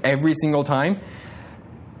wrote it every single time.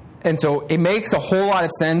 And so it makes a whole lot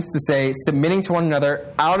of sense to say submitting to one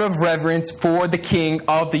another out of reverence for the king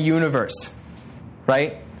of the universe,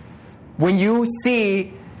 right? When you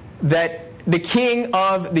see that the king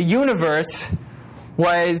of the universe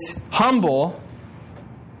was humble,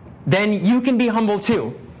 then you can be humble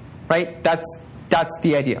too, right? That's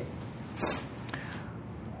the idea.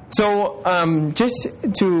 So just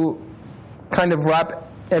to kind of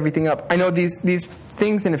wrap everything up, I know these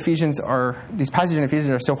things in Ephesians these passages in Ephesians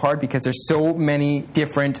are so hard because there's so many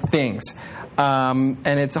different things. And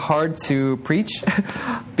it's hard to preach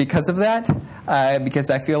because of that, because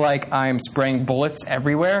I feel like I'm spraying bullets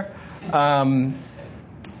everywhere. We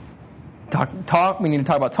need to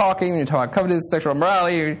talk about talking, we need to talk about covetous, sexual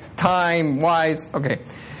immorality, time, wise. Okay.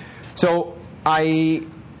 So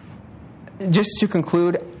just to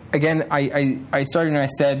conclude, again, I started and I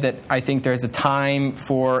said that I think there's a time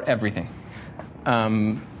for everything.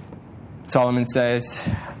 Solomon says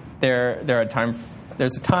there's a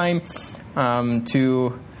time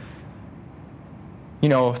to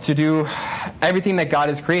do everything that God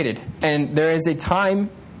has created. And there is a time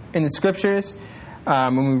in the scriptures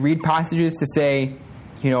when we read passages to say,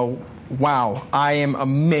 wow, I am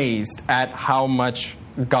amazed at how much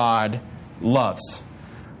God loves,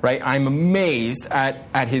 right? I'm amazed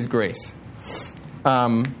at his grace.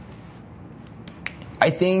 I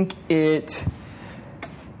think it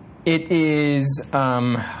is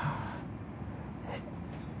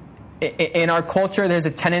in our culture, there's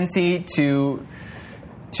a tendency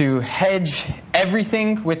to hedge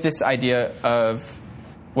everything with this idea of,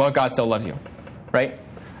 well, God still loves you, right?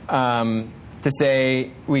 To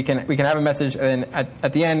say we can have a message, and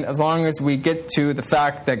at the end, as long as we get to the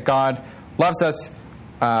fact that God loves us,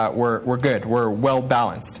 we're good. We're well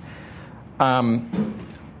balanced.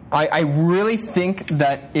 I really think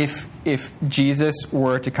that if Jesus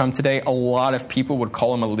were to come today, a lot of people would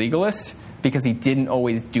call him a legalist because he didn't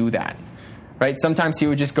always do that. Right? Sometimes he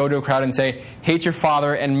would just go to a crowd and say, hate your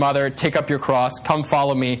father and mother, take up your cross, come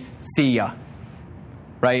follow me, see ya.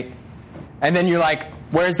 Right? And then you're like,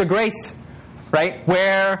 where's the grace? Right?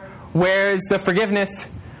 Where's the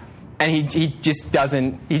forgiveness? And he just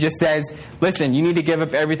doesn't. He just says, listen, you need to give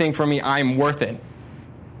up everything for me. I'm worth it.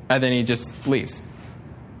 And then he just leaves.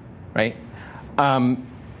 Right?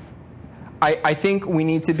 I think we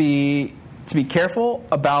need to be careful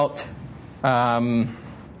about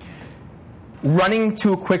running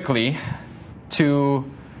too quickly to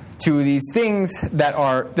these things that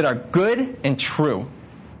are good and true,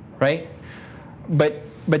 right? But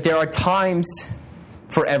there are times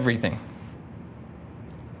for everything,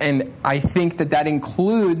 and I think that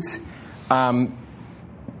includes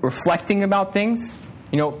reflecting about things,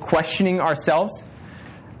 questioning ourselves.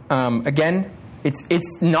 Again,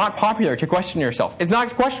 it's not popular to question yourself. It's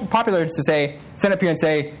not popular to stand up here and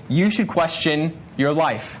say you should question your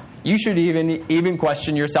life. You should even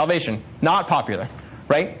question your salvation. Not popular,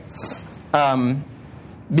 right?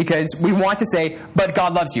 Because we want to say, but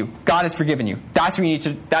God loves you. God has forgiven you. That's what you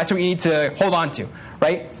need to hold on to,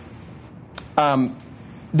 right?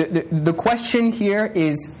 The question here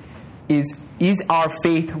is our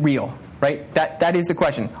faith real, right? That is the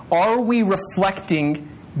question. Are we reflecting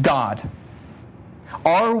God?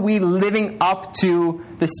 Are we living up to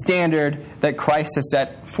the standard that Christ has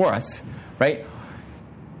set for us, right?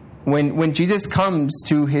 When Jesus comes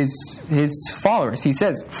to his followers, he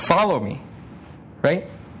says, follow me, right?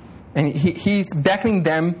 And he's beckoning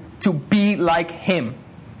them to be like him,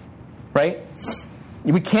 right?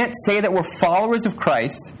 We can't say that we're followers of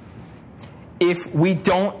Christ if we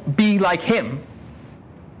don't be like him,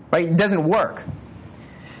 right? It doesn't work.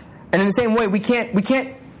 And in the same way, we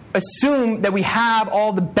can't assume that we have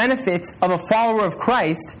all the benefits of a follower of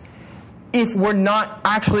Christ if we're not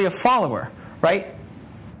actually a follower, right?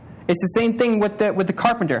 It's the same thing with the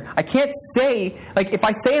carpenter. I can't say, if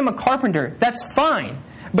I say I'm a carpenter, that's fine.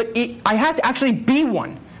 But I have to actually be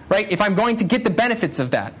one, right? If I'm going to get the benefits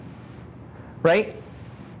of that, right?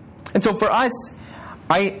 And so for us,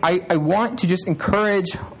 I want to just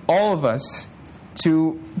encourage all of us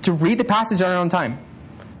to read the passage on our own time.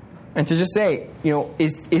 And to just say,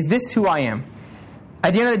 is this who I am?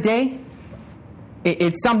 At the end of the day,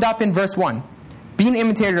 it's summed up in verse 1. Be an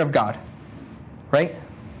imitator of God, right?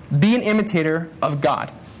 Be an imitator of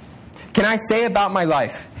God. Can I say about my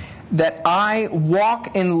life that I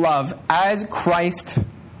walk in love as Christ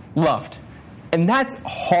loved? And that's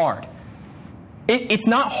hard. It's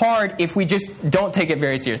not hard if we just don't take it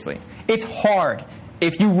very seriously. It's hard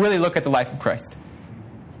if you really look at the life of Christ.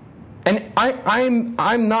 And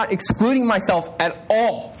I'm not excluding myself at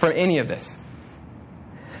all from any of this.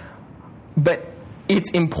 But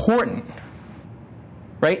it's important,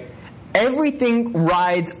 right? Everything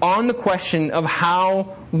rides on the question of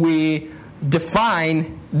how we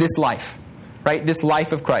define this life, right? This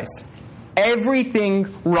life of Christ.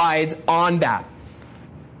 Everything rides on that,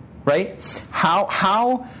 right?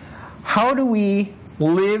 How do we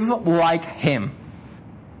live like him?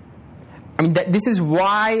 I mean, this is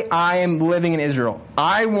why I am living in Israel.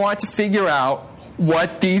 I want to figure out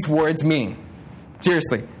what these words mean.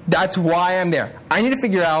 Seriously, that's why I'm there. I need to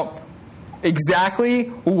figure out exactly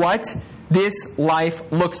what this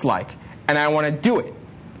life looks like. And I want to do it.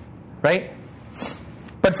 Right?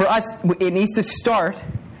 But for us, it needs to start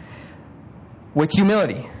with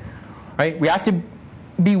humility. Right? We have to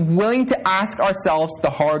be willing to ask ourselves the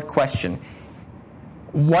hard question.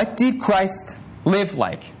 What did Christ live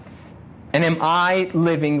like? And am I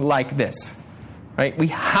living like this? Right? We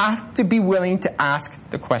have to be willing to ask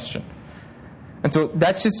the question. And so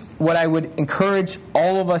that's just what I would encourage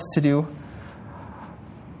all of us to do,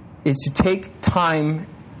 is to take time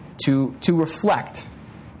to reflect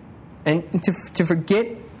and to forget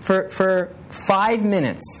for 5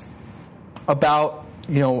 minutes about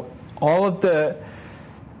all of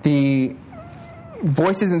the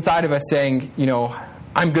voices inside of us saying,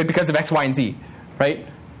 I'm good because of X, Y, and Z, right?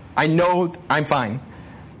 I know I'm fine.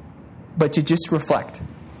 But to just reflect.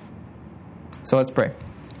 So let's pray.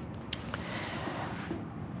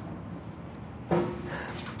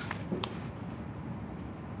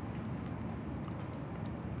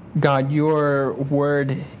 God, your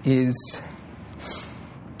word is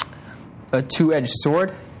a two-edged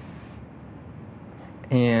sword,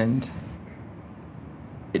 and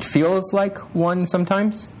it feels like one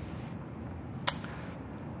sometimes.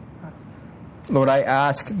 Lord, I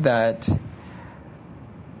ask that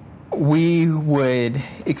we would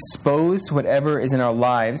expose whatever is in our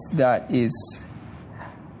lives that is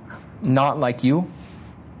not like you,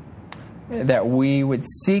 that we would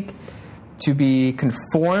seek to be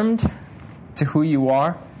conformed to who you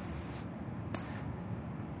are,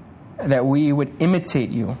 that we would imitate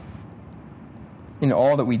you in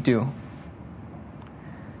all that we do.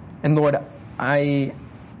 And Lord,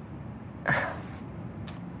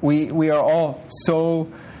 we are all so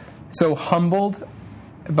humbled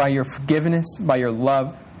by your forgiveness, by your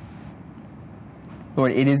love.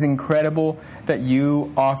 Lord, it is incredible that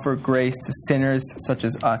you offer grace to sinners such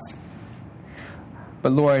as us.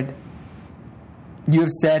 But Lord, you have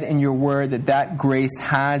said in your word that that grace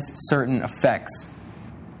has certain effects.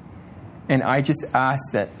 And I just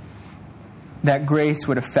ask that that grace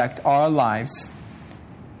would affect our lives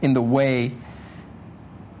in the way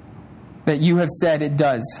that you have said it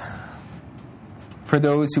does for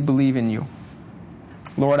those who believe in you.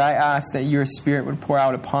 Lord, I ask that your Spirit would pour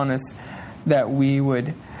out upon us, that we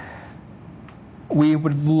would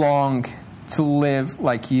long to live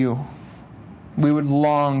like you. We would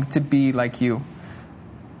long to be like you.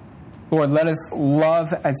 Lord, let us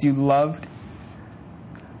love as you loved.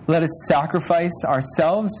 Let us sacrifice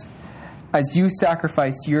ourselves as you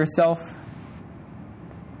sacrificed yourself.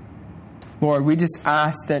 Lord, we just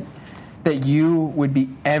ask that you would be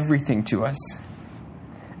everything to us,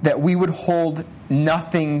 that we would hold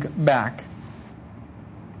nothing back,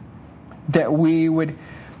 that we would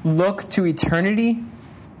look to eternity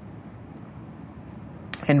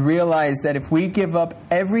and realize that if we give up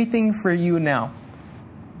everything for you now,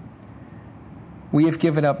 we have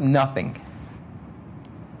given up nothing,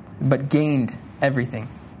 but gained everything.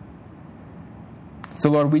 So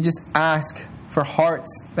Lord, we just ask for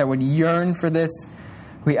hearts that would yearn for this.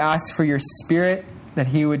 We ask for your Spirit, that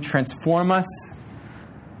he would transform us,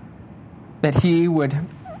 that he would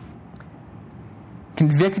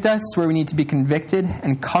convict us where we need to be convicted,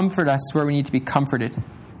 and comfort us where we need to be comforted.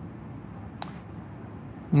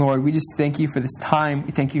 Lord, we just thank you for this time.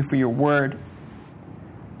 We thank you for your word.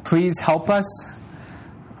 Please help us.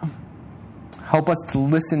 Help us to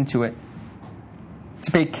listen to it,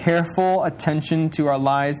 to pay careful attention to our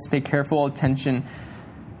lives, to pay careful attention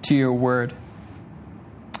to your word.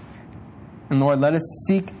 And Lord, let us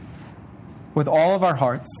seek with all of our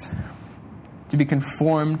hearts to be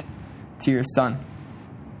conformed to your Son,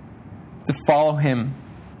 to follow him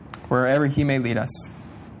wherever he may lead us.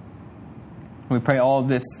 We pray all of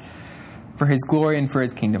this for his glory and for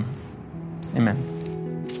his kingdom. Amen.